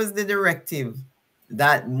 What was the directive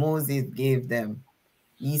that Moses gave them?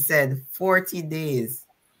 He said 40 days.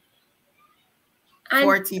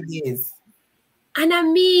 40 days. And I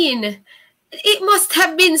mean, it must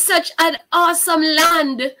have been such an awesome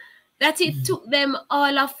land that it took them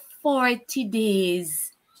all of 40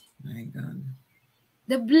 days. My God.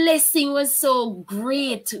 The blessing was so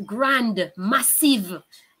great, grand, massive,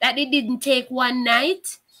 that it didn't take one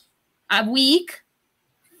night, a week,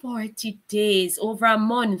 40 days, over a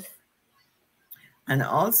month. And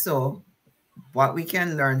also, what we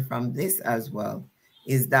can learn from this as well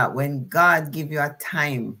is that when God give you a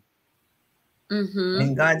time,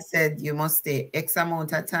 when God said you must stay X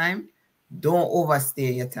amount of time, don't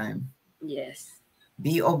overstay your time. Yes.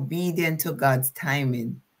 Be obedient to God's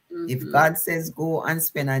timing. If God says go and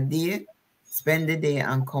spend a day, spend the day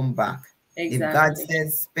and come back. Exactly. If God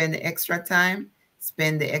says spend extra time,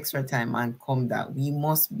 spend the extra time and come back. We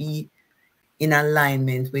must be in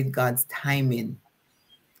alignment with God's timing,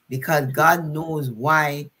 because God knows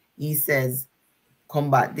why he says come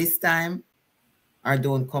back this time or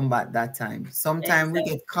don't come back that time. Sometimes we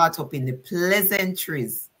get caught up in the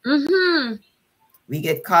pleasantries. We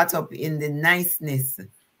get caught up in the niceness,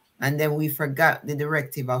 and then we forgot the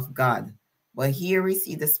directive of God. But here we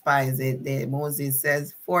see the spies. Moses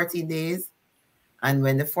says 40 days. And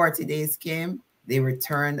when the 40 days came, they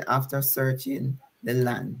returned after searching the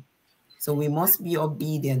land. So we must be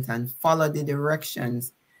obedient and follow the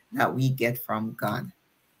directions that we get from God,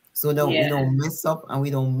 so that we don't mess up and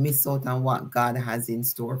we don't miss out on what God has in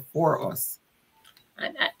store for us.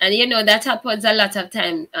 And you know, that happens a lot of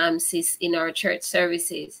time, sis, in our church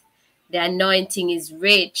services. The anointing is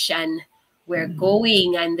rich and we're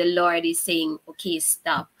going, and the Lord is saying, okay,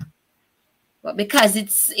 stop. But because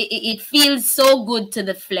it feels so good to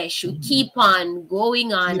the flesh, you keep on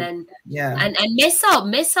going on and mess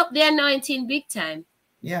up the anointing big time.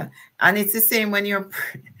 Yeah. And it's the same when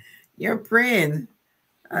you're praying,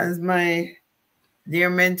 as my dear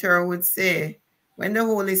mentor would say, when the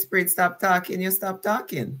Holy Spirit stop talking, you stop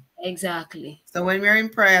talking. Exactly. So when we're in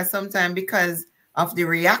prayer, sometimes because of the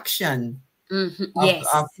reaction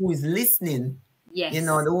of who is listening, you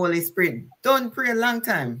know, the Holy Spirit don't pray a long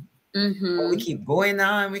time. We keep going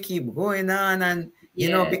on, and you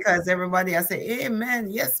know, because everybody I say, amen,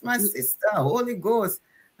 yes, my sister, Holy Ghost.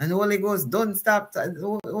 And the Holy Ghost don't stop,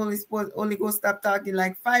 Holy Ghost stopped talking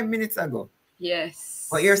like 5 minutes ago. Yes.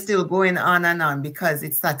 But you're still going on and on because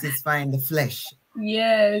it's satisfying the flesh.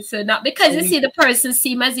 Yes. So not because you see the person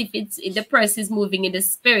seem as if the person is moving in the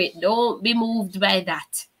spirit. Don't be moved by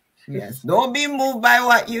that. Yes. Don't be moved by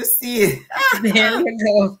what you see. There you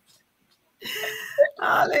go.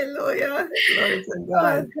 Hallelujah. Glory to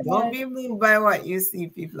God. Don't be moved by what you see,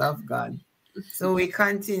 people of God. So we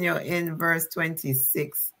continue in verse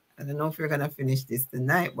 26. I don't know if we're going to finish this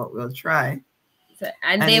tonight, but we'll try.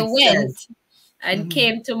 And they went and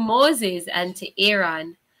came to Moses and to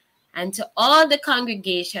Aaron and to all the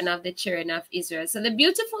congregation of the children of Israel. So the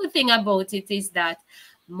beautiful thing about it is that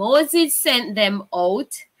Moses sent them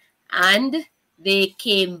out and they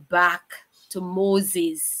came back to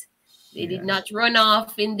Moses. They did not run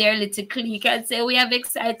off in their little clique and say, we have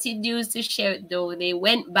exciting news to share. Though they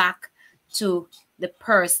went back to the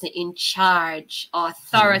person in charge,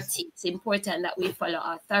 authority. It's important that we follow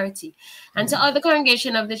authority. And to all the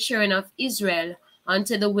congregation of the children of Israel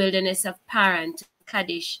unto the wilderness of Paran, to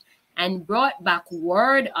Kadesh, and brought back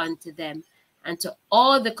word unto them and to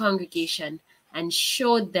all the congregation, and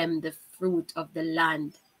showed them the fruit of the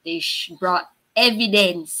land. They brought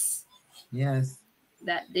evidence. Yes.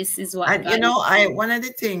 That this is what and God, you know, one of the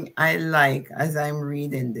things I like as I'm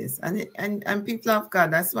reading this, and people of God,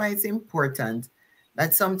 that's why it's important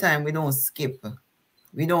that sometimes we don't skip,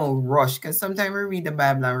 we don't rush, because sometimes we read the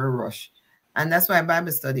Bible and we rush. And that's why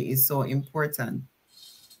Bible study is so important.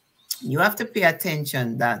 You have to pay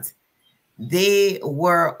attention that they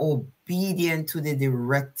were obedient to the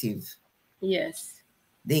directive. Yes.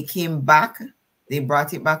 They came back. They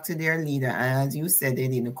brought it back to their leader. And as you said, they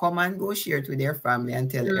didn't come and go share it with their family and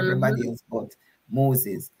tell everybody else about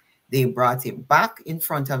Moses. They brought it back in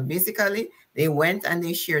front of, basically, they went and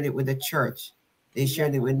they shared it with the church. They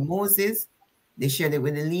shared it with Moses. They shared it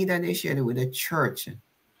with the leader. They shared it with the church.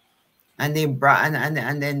 And they brought,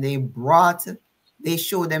 and then they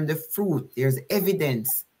showed them the fruit. There's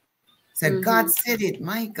evidence. So God said it.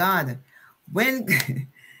 My God. When,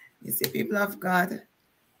 you see, people of God,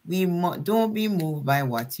 don't be moved by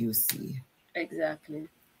what you see. Exactly.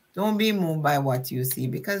 Don't be moved by what you see,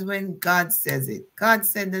 because when God says it, God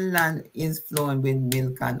said the land is flowing with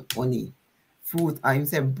milk and honey. Fruit, he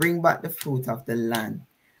said, bring back the fruit of the land.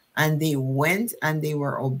 And they went and they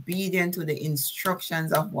were obedient to the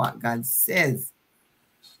instructions of what God says.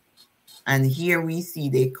 And here we see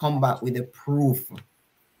they come back with a proof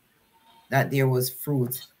that there was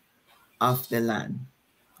fruit of the land,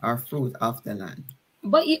 or fruit of the land.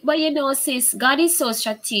 But you know, sis, God is so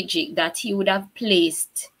strategic that he would have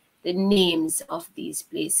placed the names of these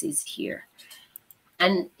places here.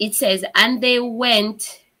 And it says, and they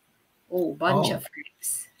went, bunch of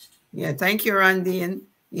grapes. Yeah, thank you, Randine.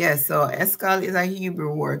 Yeah, so eskal is a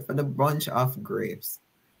Hebrew word for the bunch of grapes.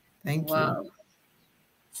 Thank you.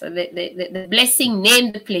 So the blessing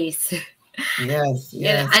named the place. Yes, yes.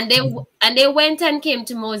 Yeah, and they went and came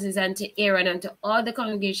to Moses and to Aaron and to all the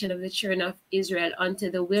congregation of the children of Israel unto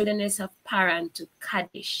the wilderness of Paran to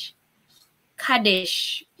Kadesh.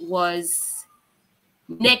 Kadesh was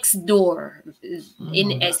next door,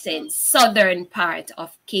 in essence, southern part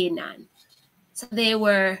of Canaan. So they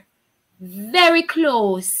were very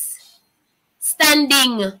close,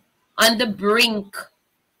 standing on the brink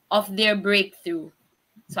of their breakthrough.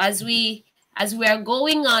 So as we are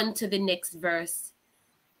going on to the next verse,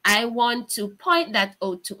 I want to point that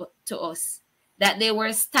out to us, that they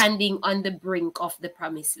were standing on the brink of the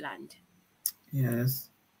promised land. Yes.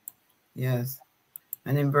 Yes.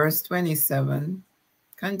 And in verse 27,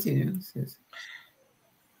 continue, sis.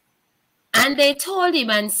 And they told him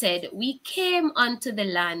and said, we came unto the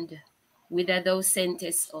land whither thou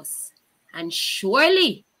sentest us, and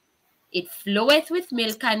surely it floweth with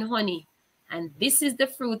milk and honey, and this is the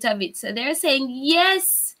fruit of it. So they're saying,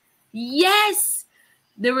 yes, yes,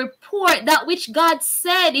 the report, that which God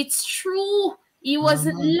said, it's true. He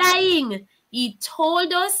wasn't lying. He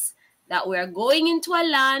told us that we're going into a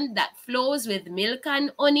land that flows with milk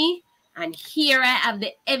and honey. And here I have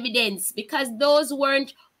the evidence, because those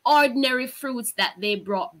weren't ordinary fruits that they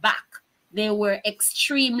brought back. They were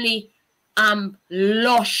extremely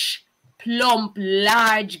lush, plump,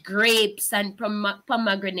 large grapes and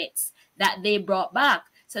pomegranates that they brought back.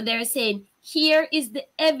 So they're saying, here is the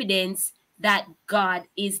evidence that God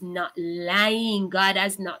is not lying. God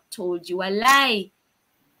has not told you a lie.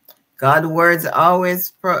 God's words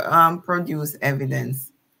always produce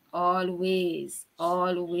evidence. Always,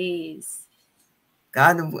 always.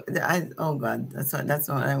 God, that's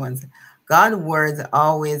what I want to say. God's words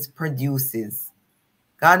always produces.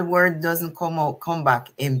 God's word doesn't come back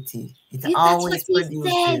empty. It always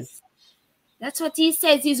produces. That's what he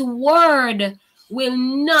says. His word will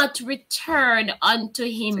not return unto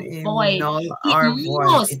him void.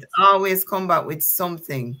 It always come back with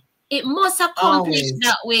something. It must accomplish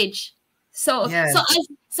that which. So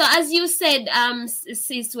as you said,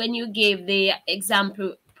 sis, when you gave the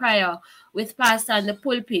example prior with pastor and the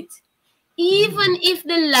pulpit, even if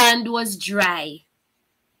the land was dry,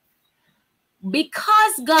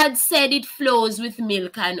 because God said it flows with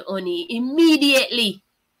milk and honey, immediately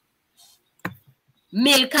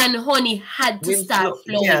milk and honey had to start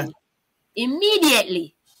flowing. Yeah.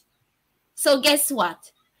 Immediately. So guess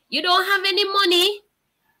what? You don't have any money,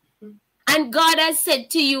 and God has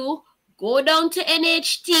said to you, go down to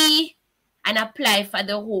NHT and apply for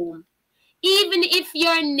the home. Even if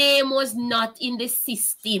your name was not in the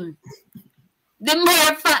system, the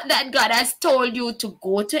mere fact that God has told you to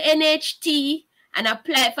go to NHT and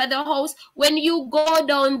apply for the house, when you go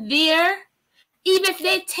down there, even if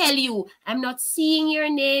they tell you, I'm not seeing your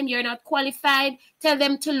name, you're not qualified, tell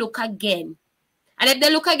them to look again. And if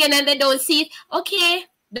they look again and they don't see it, okay,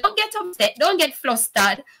 don't get upset, don't get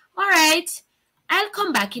flustered. All right, I'll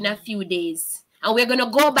come back in a few days. And we're going to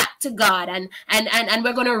go back to God and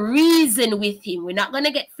we're going to reason with him. We're not going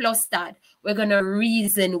to get flustered. We're going to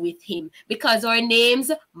reason with him, because our names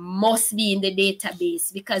must be in the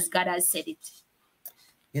database, because God has said it.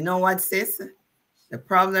 You know what, sis? The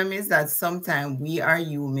problem is that sometimes we are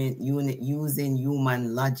using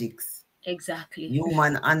human logics. Exactly.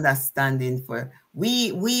 Human understanding for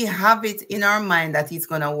we have it in our mind that it's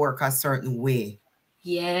gonna work a certain way.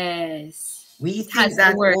 Yes. We It has think to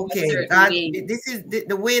that, work a okay, certain God, way. this is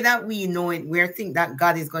the way that we know it. We think that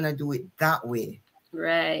God is gonna do it that way.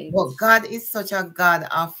 Right. But God is such a God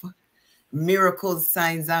of miracles,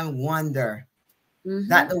 signs, and wonder.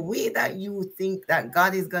 That the way that you think that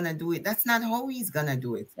God is gonna do it, that's not how He's gonna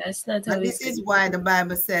do it. That's not how And he's this going is to why do the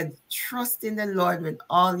Bible said, trust in the Lord with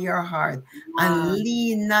all your heart and Wow.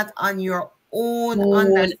 lean not on your own Own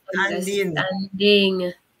understanding.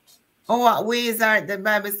 understanding. Our ways are, the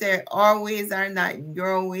Bible says, our ways are not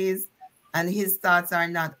your ways, and His thoughts are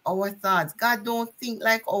not our thoughts. God don't think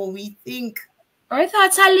like how we think. Our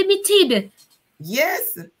thoughts are limited.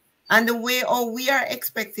 Yes. And the way we are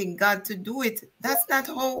expecting God to do it, that's not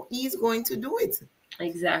how He's going to do it.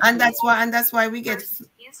 Exactly. And that's why we get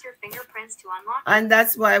use your fingerprints to unlock. And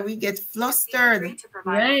that's why we get flustered.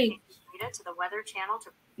 Right. To the weather channel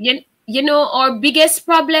to you know, our biggest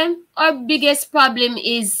problem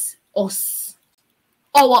is us.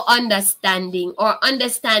 Our understanding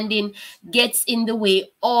gets in the way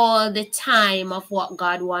all the time of what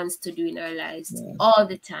God wants to do in our lives. Yeah. All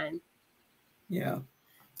the time. Yeah.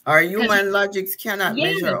 Our human logics cannot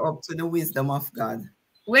measure up to the wisdom of God.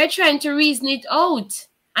 We're trying to reason it out.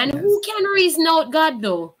 And who can reason out God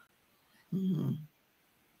though?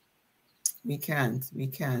 We can't.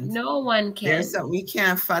 No one can. We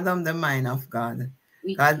can't fathom the mind of God.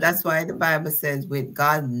 That's why the Bible says, with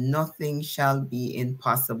God, nothing shall be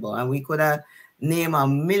impossible. And we could have named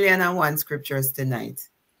 1,000,001 scriptures tonight.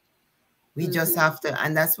 We just have to,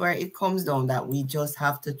 and that's where it comes down, that we just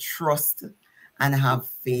have to trust and have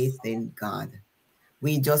faith in God.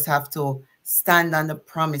 We just have to stand on the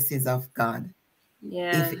promises of God.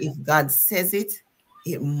 Yeah. If God says it,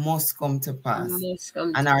 it must come to pass.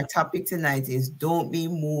 And our topic tonight is, don't be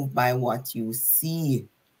moved by what you see.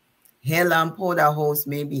 Hell and powder house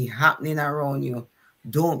may be happening around you.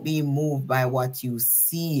 Don't be moved by what you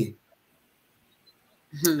see.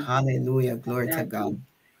 Hallelujah. Glory to God.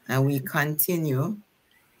 And we continue.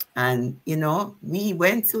 And, you know, we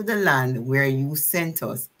went to the land where you sent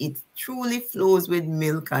us. It truly flows with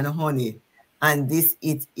milk and honey. And this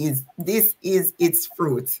is its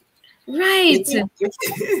fruit. Right.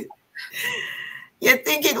 You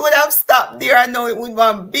think it would have stopped there, and now it would be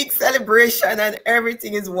a big celebration and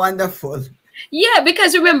everything is wonderful. Yeah,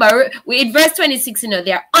 because remember, in verse 26, you know,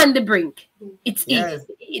 they're on the brink.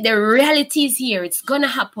 The reality is here. It's going to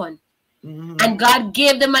happen. And God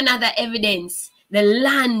gave them another evidence. The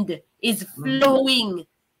land is flowing.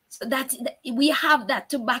 So that we have that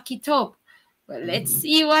to back it up. Well, let's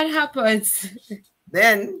see what happens.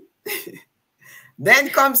 Then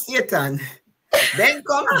comes Satan. Then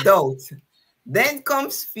comes doubt. Then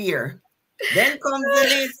comes fear. Then comes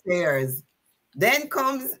the naysayers. Then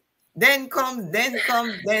comes. Oh,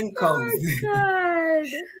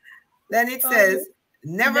 then it says,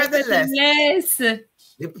 nevertheless, the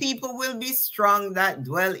people will be strong that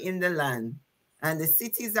dwell in the land, and the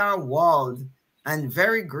cities are walled and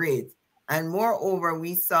very great. And moreover,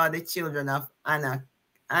 we saw the children of Anak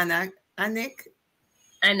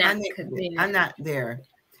there.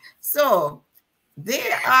 So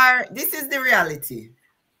this is the reality.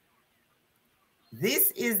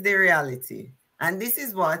 This is the reality. And this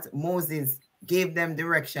is what Moses gave them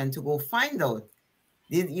direction to go find out.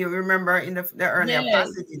 Did you remember in the earlier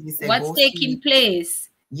passages, he said, what's taking place?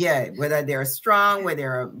 Yeah, whether they're strong,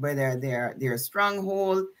 whether they're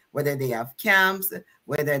stronghold, whether they have camps,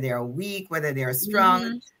 whether they're weak, whether they're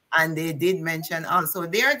strong. And they did mention also,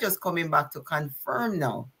 they're just coming back to confirm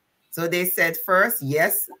now. So they said first,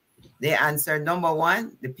 yes, they answered number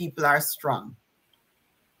one, the people are strong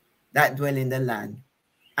that dwell in the land.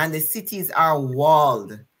 And the cities are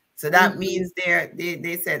walled. So that means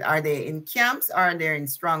they said, are they in camps or are they in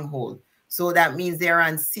stronghold? So that means they're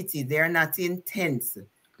on city. They're not in tents.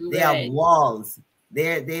 They have walls.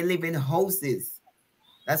 They live in houses.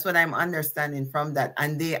 That's what I'm understanding from that.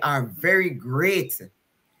 And they are very great.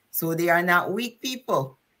 So they are not weak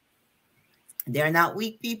people. They are not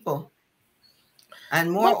weak people.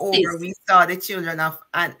 And moreover, we saw the children of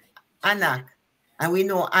Anak. And we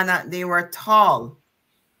know Anak, they were tall.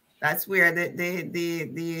 That's where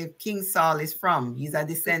the King Saul is from. He's a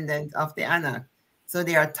descendant of the Anak. So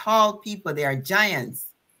they are tall people. They are giants.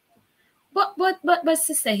 But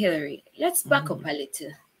Sister Hillary, let's back up a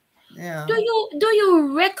little. Yeah. Do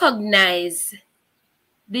you recognize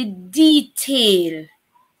the detail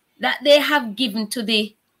that they have given to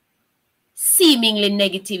the seemingly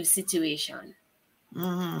negative situation?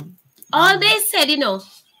 All they said, you know,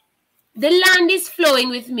 the land is flowing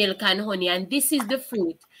with milk and honey, and this is the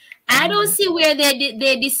fruit. I don't see where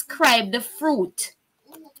they describe the fruit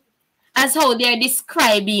as how they're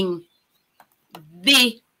describing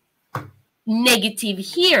the negative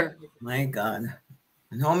here. My God.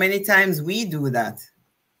 And how many times we do that?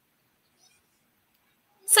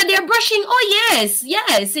 So they're brushing, oh yes,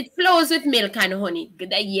 it flows with milk and honey.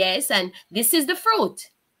 Yes, and this is the fruit.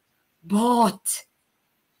 But,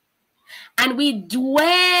 and we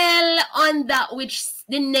dwell on that which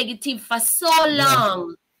the negative for so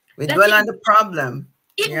long. We dwell on the problem.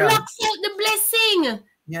 It blocks out the blessing.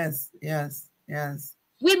 Yes.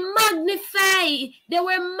 We magnify. They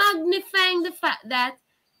were magnifying the fact that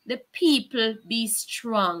the people be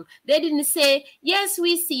strong. They didn't say, yes,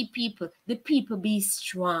 we see people. The people be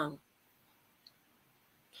strong.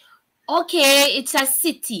 Okay, it's a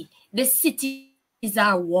city. The cities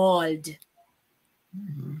are walled.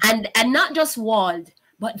 And not just walled,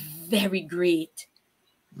 but very great.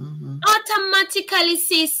 Automatically,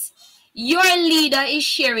 sis, your leader is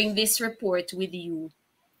sharing this report with you.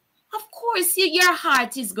 Of course, your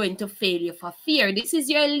heart is going to fail you for fear. This is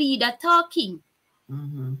your leader talking.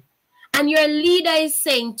 And your leader is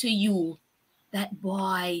saying to you that,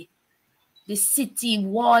 boy, the city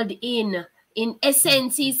walled in. In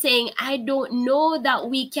essence, he's saying, I don't know that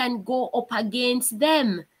we can go up against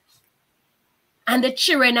them. And the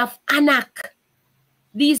children of Anak,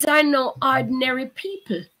 these are no ordinary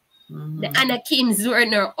people. The Anakims were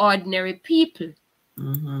no ordinary people.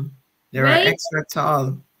 They were extra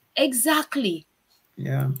tall. Exactly.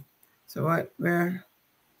 Yeah. So what? Where?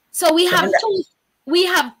 So we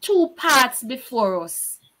have two paths before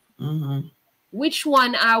us. Which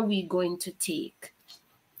one are we going to take?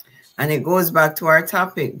 And it goes back to our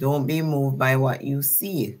topic. Don't be moved by what you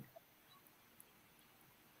see.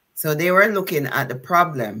 So they were looking at the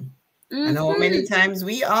problem. And how many times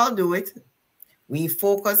we all do it? We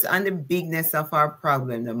focus on the bigness of our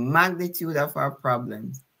problem, the magnitude of our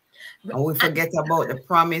problems. And we forget about the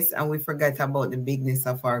promise, and we forget about the bigness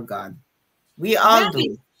of our God. We all do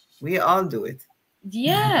it. We all do it.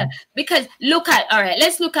 Yeah, because all right,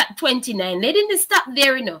 let's look at 29. They didn't stop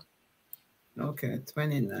there, you know. Okay,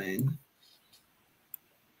 29.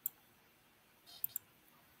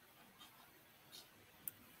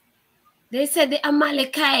 They said the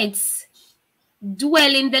Amalekites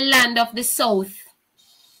dwell in the land of the south,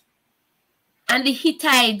 and the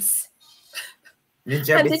Hittites, the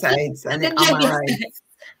Jebusites, and the Amorites,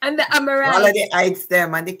 and the Amorites, all of the ites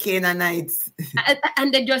them, and the Canaanites,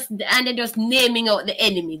 and they just naming out the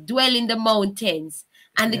enemy, dwell in the mountains,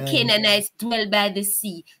 and the Canaanites dwell by the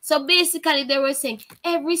sea. So basically, they were saying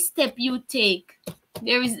every step you take,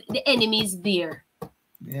 the enemy is there.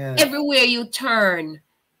 Everywhere you turn,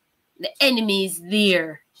 the enemy is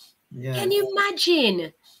there. Can you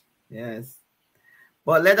imagine? Yes.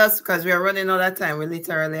 But let us, because we are running out of time, we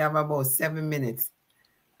literally have about 7 minutes.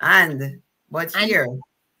 And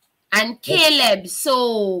Caleb,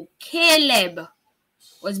 so Caleb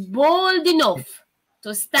was bold enough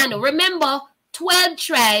to stand. Remember, 12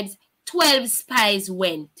 tribes, 12 spies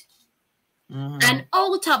went. And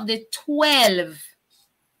out of the 12,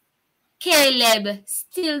 Caleb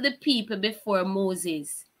stilled the people before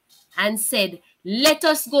Moses and said, let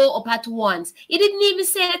us go up at once. He didn't even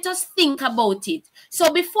say, let us think about it.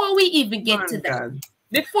 So before we even get to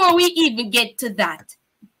that,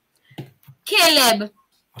 Caleb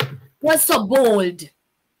was so bold.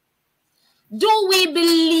 Do we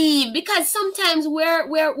believe? Because sometimes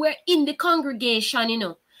we're in the congregation, you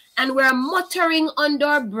know, and we're muttering under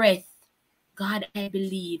our breath, God, I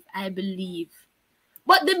believe.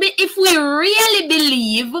 But if we really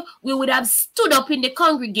believe, we would have stood up in the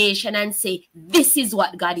congregation and say, this is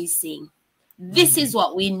what God is saying. This is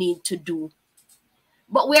what we need to do.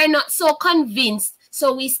 But we're not so convinced,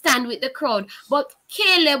 so we stand with the crowd. But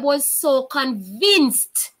Caleb was so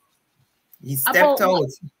convinced. He stepped out.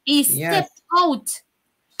 He stepped out.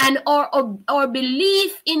 And our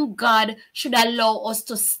belief in God should allow us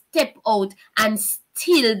to step out and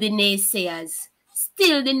still the naysayers.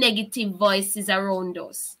 Still the negative voices around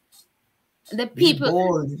us. The people be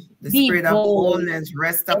bold. The spirit of boldness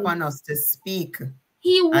rest upon us to speak.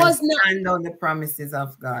 He was not stand on the promises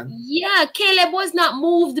of God. Yeah, Caleb was not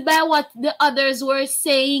moved by what the others were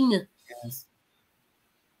saying. Yes.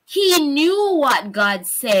 He knew what God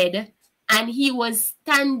said, and he was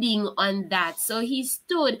standing on that. So he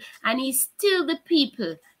stood and he stilled the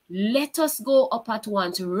people. Let us go up at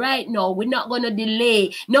once right now. We're not going to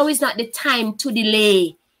delay. No, it's not the time to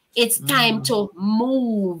delay. It's time to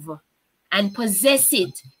move and possess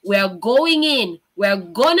it. We're going in. We're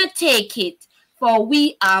going to take it, for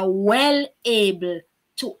we are well able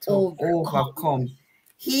to overcome.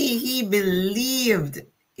 He believed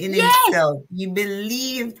in himself. He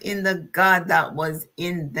believed in the God that was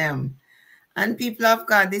in them. And people of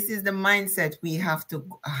God, this is the mindset we have to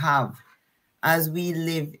have as we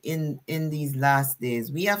live in these last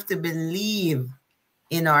days. We have to believe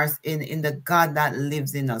in the God that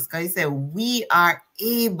lives in us. Because he said we are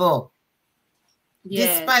able,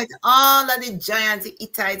 despite all of the giants, the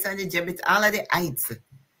Hittites and the Jebusites, all of the ites,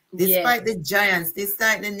 despite the giants,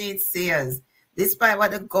 despite the naysayers, despite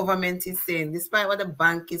what the government is saying, despite what the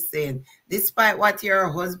bank is saying, despite what your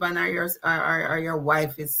husband or your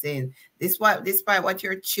wife is saying, despite what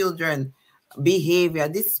your children behavior,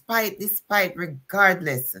 despite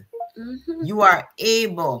regardless, you are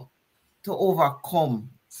able to overcome.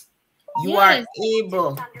 You are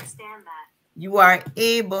able. You are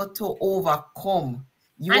able to overcome.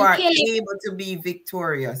 You are able to be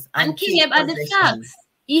victorious and Caleb had the facts.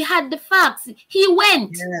 He had the facts. He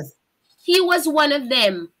went. Yes. He was one of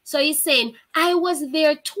them. So he's saying, I was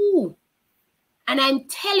there too. And I'm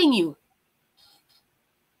telling you,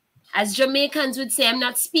 as Jamaicans would say, I'm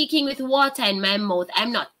not speaking with water in my mouth.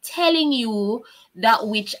 I'm not telling you that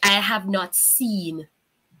which I have not seen.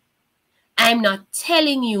 I'm not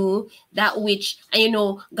telling you that which,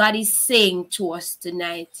 God is saying to us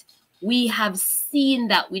tonight. We have seen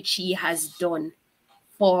that which he has done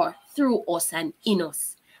through us and in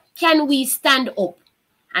us. Can we stand up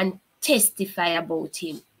and testify about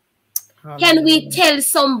him? Can we tell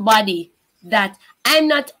somebody that I'm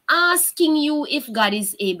not asking you if God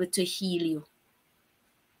is able to heal you?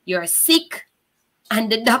 You're sick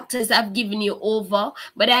and the doctors have given you over,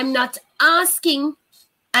 but I'm not asking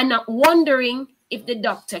and not wondering if the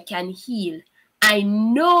doctor can heal. I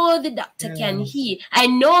know the doctor can heal. I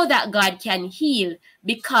know that God can heal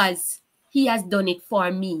because he has done it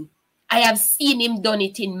for me. I have seen him done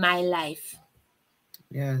it in my life.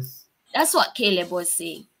 Yes. That's what Caleb was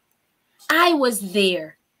saying. I was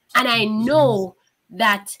there and I know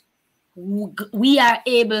that we are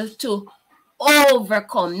able to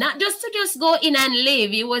overcome, not just to go in and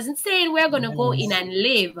live. He wasn't saying we're going to go in and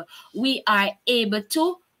live. We are able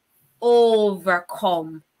to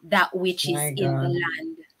overcome that which is in the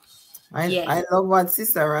land. I love what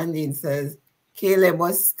Sister Randine says. Caleb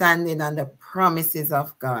was standing on the promises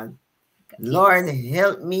of God. Lord,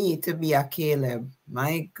 help me to be a Caleb.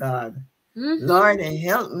 My God. Lord,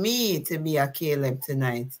 help me to be a Caleb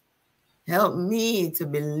tonight. Help me to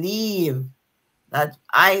believe that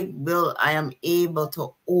I am able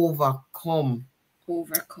to overcome.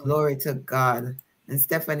 Glory to God. And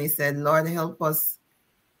Stephanie said, Lord, help us,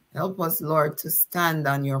 Lord, to stand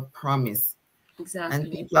on your promise. Exactly.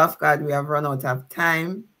 And people of God, we have run out of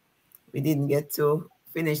time. We didn't get to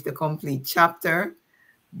finish the complete chapter,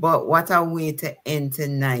 but what a way to end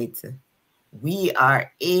tonight. We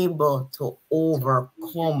are able to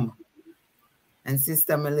overcome. And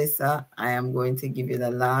Sister Melissa, I am going to give you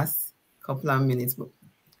the last couple of minutes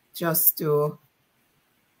just to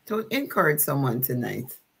encourage someone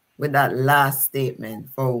tonight with that last statement.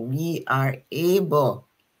 For we are able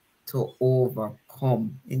to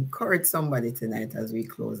overcome. Encourage somebody tonight as we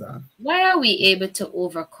close off. Why are we able to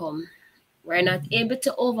overcome? We're not able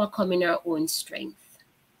to overcome in our own strength.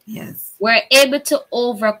 Yes. We're able to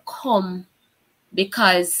overcome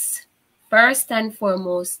because first and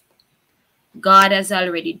foremost, God has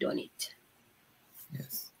already done it.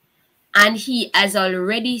 Yes. And he has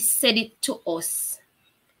already said it to us.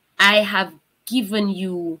 I have given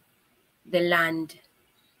you the land.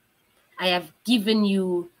 I have given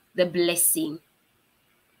you the blessing.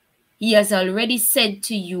 He has already said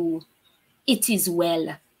to you, it is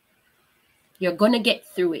well. You're going to get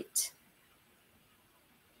through it.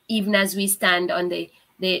 Even as we stand on the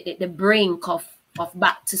brink of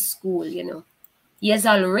back to school, He has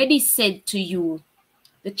already said to you,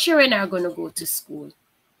 the children are going to go to school.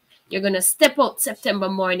 You're going to step out September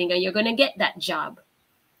morning and you're going to get that job.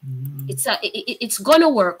 It's going to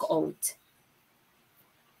work out.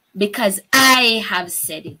 Because I have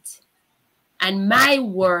said it. And my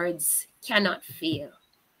words cannot fail.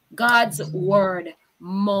 God's word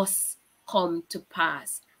must come to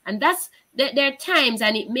pass. And there are times,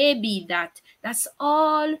 and it may be that that's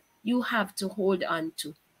all you have to hold on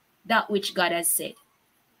to, that which God has said.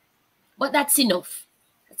 But that's enough.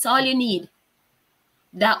 That's all you need.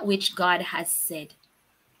 That which God has said.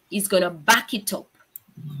 He's going to back it up.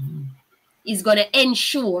 He's going to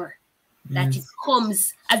ensure that it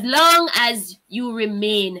comes as long as you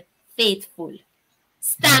remain faithful.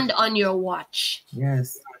 Stand on your watch.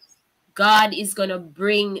 Yes. God is going to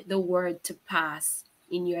bring the word to pass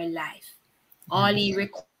in your life. All he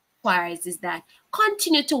requires requires is that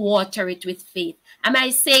continue to water it with faith. Am I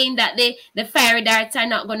saying that the fiery darts are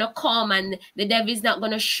not going to come and the devil is not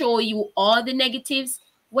going to show you all the negatives?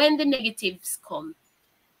 When the negatives come,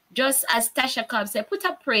 just as Tasha Cobb said, put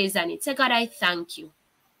a praise on it. Say, God, I thank you.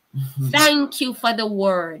 Thank you for the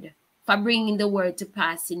word, for bringing the word to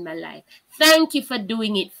pass in my life. Thank you for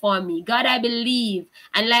doing it for me. God, I believe.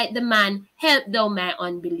 And like the man, help thou my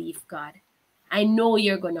unbelief, God. I know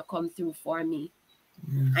you're going to come through for me.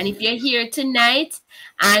 And if you're here tonight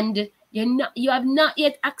and you have not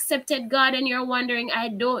yet accepted God and you're wondering, I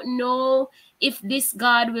don't know if this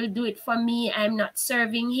God will do it for me, I'm not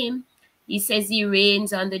serving him. He says he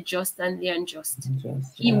reigns on the just and the unjust.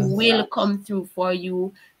 He will come through for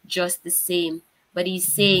you just the same. But he's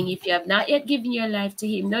saying, if you have not yet given your life to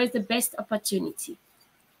him, now is the best opportunity.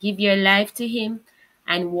 Give your life to him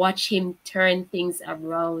and watch him turn things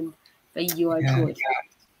around for your good.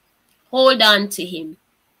 Hold on to him.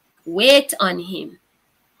 Wait on him.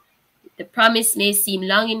 The promise may seem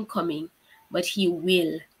long in coming, but he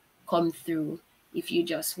will come through if you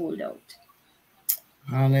just hold out.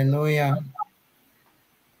 Hallelujah.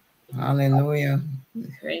 Hallelujah.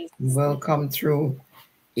 Praise He will come through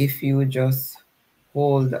if you just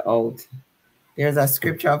hold out. There's a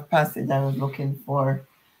scripture passage I was looking for,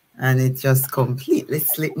 and it just completely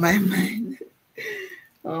slipped my mind.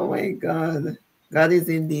 Oh my God. God is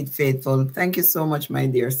indeed faithful. Thank you so much, my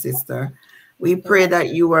dear sister. We pray that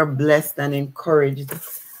you are blessed and encouraged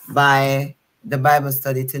by the Bible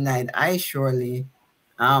study tonight. I surely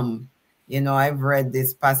you know, I've read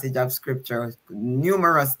this passage of scripture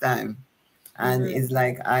numerous times, and it's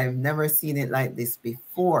like I've never seen it like this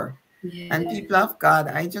before. And people of God,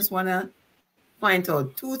 I just want to point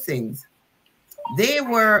out two things. They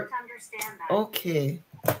were okay.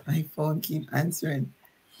 My phone keep answering.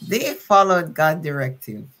 They followed God's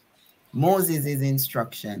directive, Moses'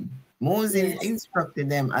 instruction. Moses instructed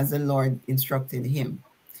them as the Lord instructed him.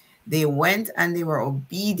 They went and they were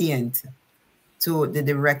obedient to the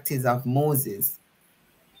directives of Moses,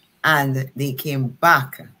 and they came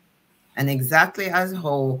back. And exactly as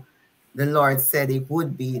how the Lord said it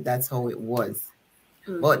would be, that's how it was.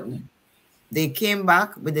 But they came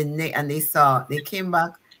back with they came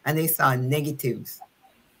back and they saw negatives.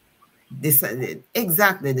 This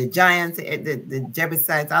exactly the giants, the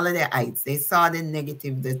Jebusites, all of the ites. They saw the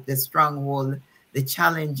negative, the stronghold, the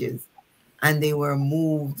challenges, and they were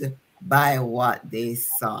moved by what they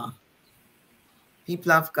saw.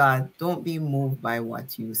 People of God, don't be moved by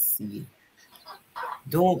what you see.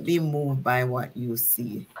 Don't be moved by what you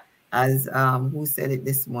see. As who said it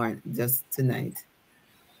this morning, just tonight?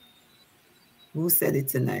 Who said it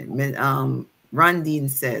tonight? Rondine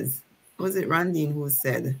says, was it Rondine who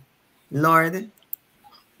said, Lord,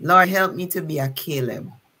 help me to be a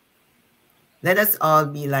Caleb. Let us all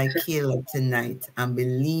be like Caleb tonight and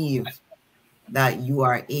believe that you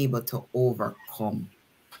are able to overcome.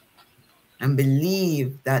 And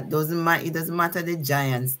believe that it doesn't matter the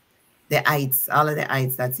giants, the ites, all of the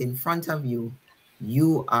ites that's in front of you,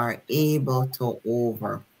 you are able to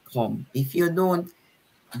overcome. If you don't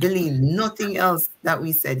believe nothing else that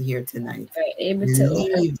we said here tonight,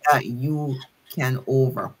 believe that you can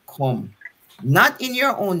overcome. Not in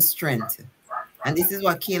your own strength. And this is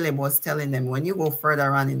what Caleb was telling them when you go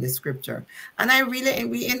further on in the scripture. And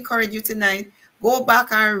we encourage you tonight, go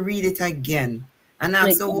back and read it again. And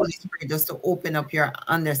ask the Holy Spirit just to open up your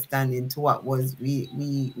understanding to what was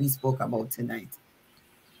we spoke about tonight.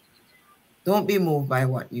 Don't be moved by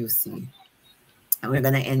what you see. And we're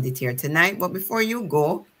going to end it here tonight. But before you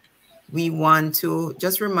go, we want to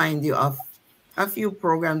just remind you of a few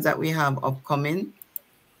programs that we have upcoming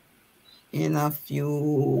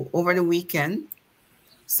over the weekend.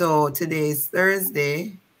 So today is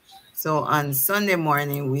Thursday. So on Sunday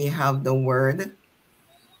morning, we have the Word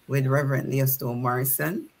with Reverend Leah Stone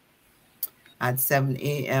Morrison at 7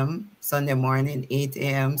 a.m. Sunday morning, 8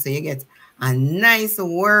 a.m. So you get a nice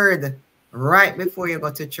word right before you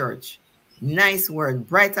go to church. Nice word,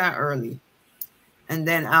 bright and early. And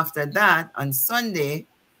then after that, on Sunday,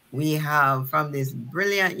 we have from this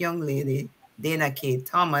brilliant young lady, Dana K.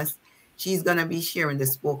 Thomas. She's going to be sharing the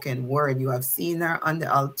spoken word. You have seen her on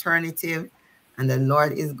the alternative, and the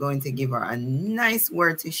Lord is going to give her a nice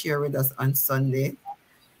word to share with us on Sunday.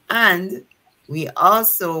 And we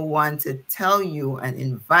also want to tell you and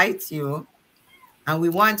invite you, and we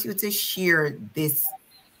want you to share this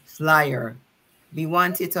flyer. We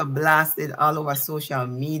want you to blast it all over social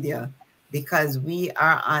media, because we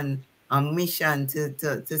are on a mission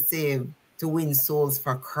to win souls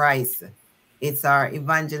for Christ. It's our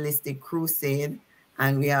evangelistic crusade,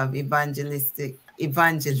 and we have evangelist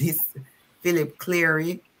Philip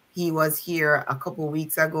Cleary, He was here a couple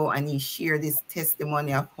weeks ago and he shared this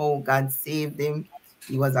testimony of how God saved him.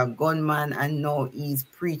 He was a gunman and now he's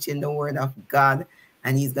preaching the word of God,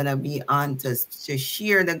 and he's going to be on to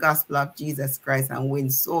share the gospel of Jesus Christ and win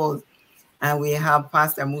souls. And we have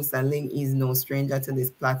Pastor Musa Ling. He's no stranger to this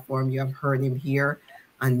platform. You have heard him here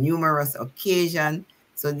on numerous occasions.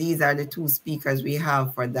 So these are the two speakers we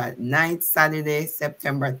have for that night, Saturday,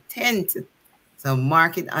 September 10th. So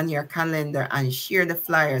mark it on your calendar and share the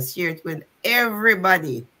flyers. Share it with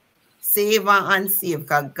everybody. Save and unsave,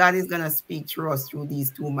 because God is going to speak through us through these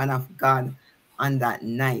two men of God on that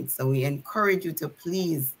night. So we encourage you to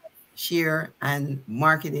please share and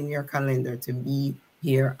mark it in your calendar to be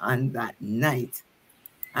here on that night.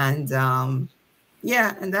 And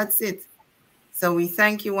yeah, and that's it. So we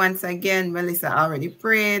thank you once again. Melissa already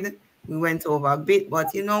prayed. We went over a bit,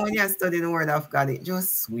 but you know, when you study the word of God, it's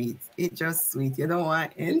just sweet. It's just sweet. You know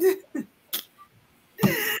what? And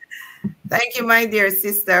thank you, my dear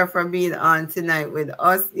sister, for being on tonight with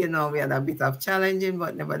us. You know, we had a bit of challenging,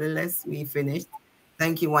 but nevertheless, we finished.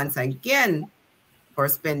 Thank you once again for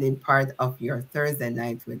spending part of your Thursday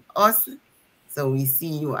night with us. So we see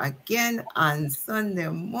you again on Sunday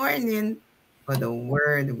morning for the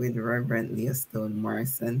word with Reverend Leah Stone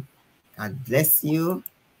Morrison. God bless you.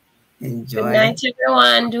 Enjoy. Good night,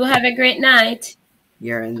 everyone. Do have a great night.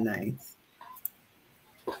 Your night.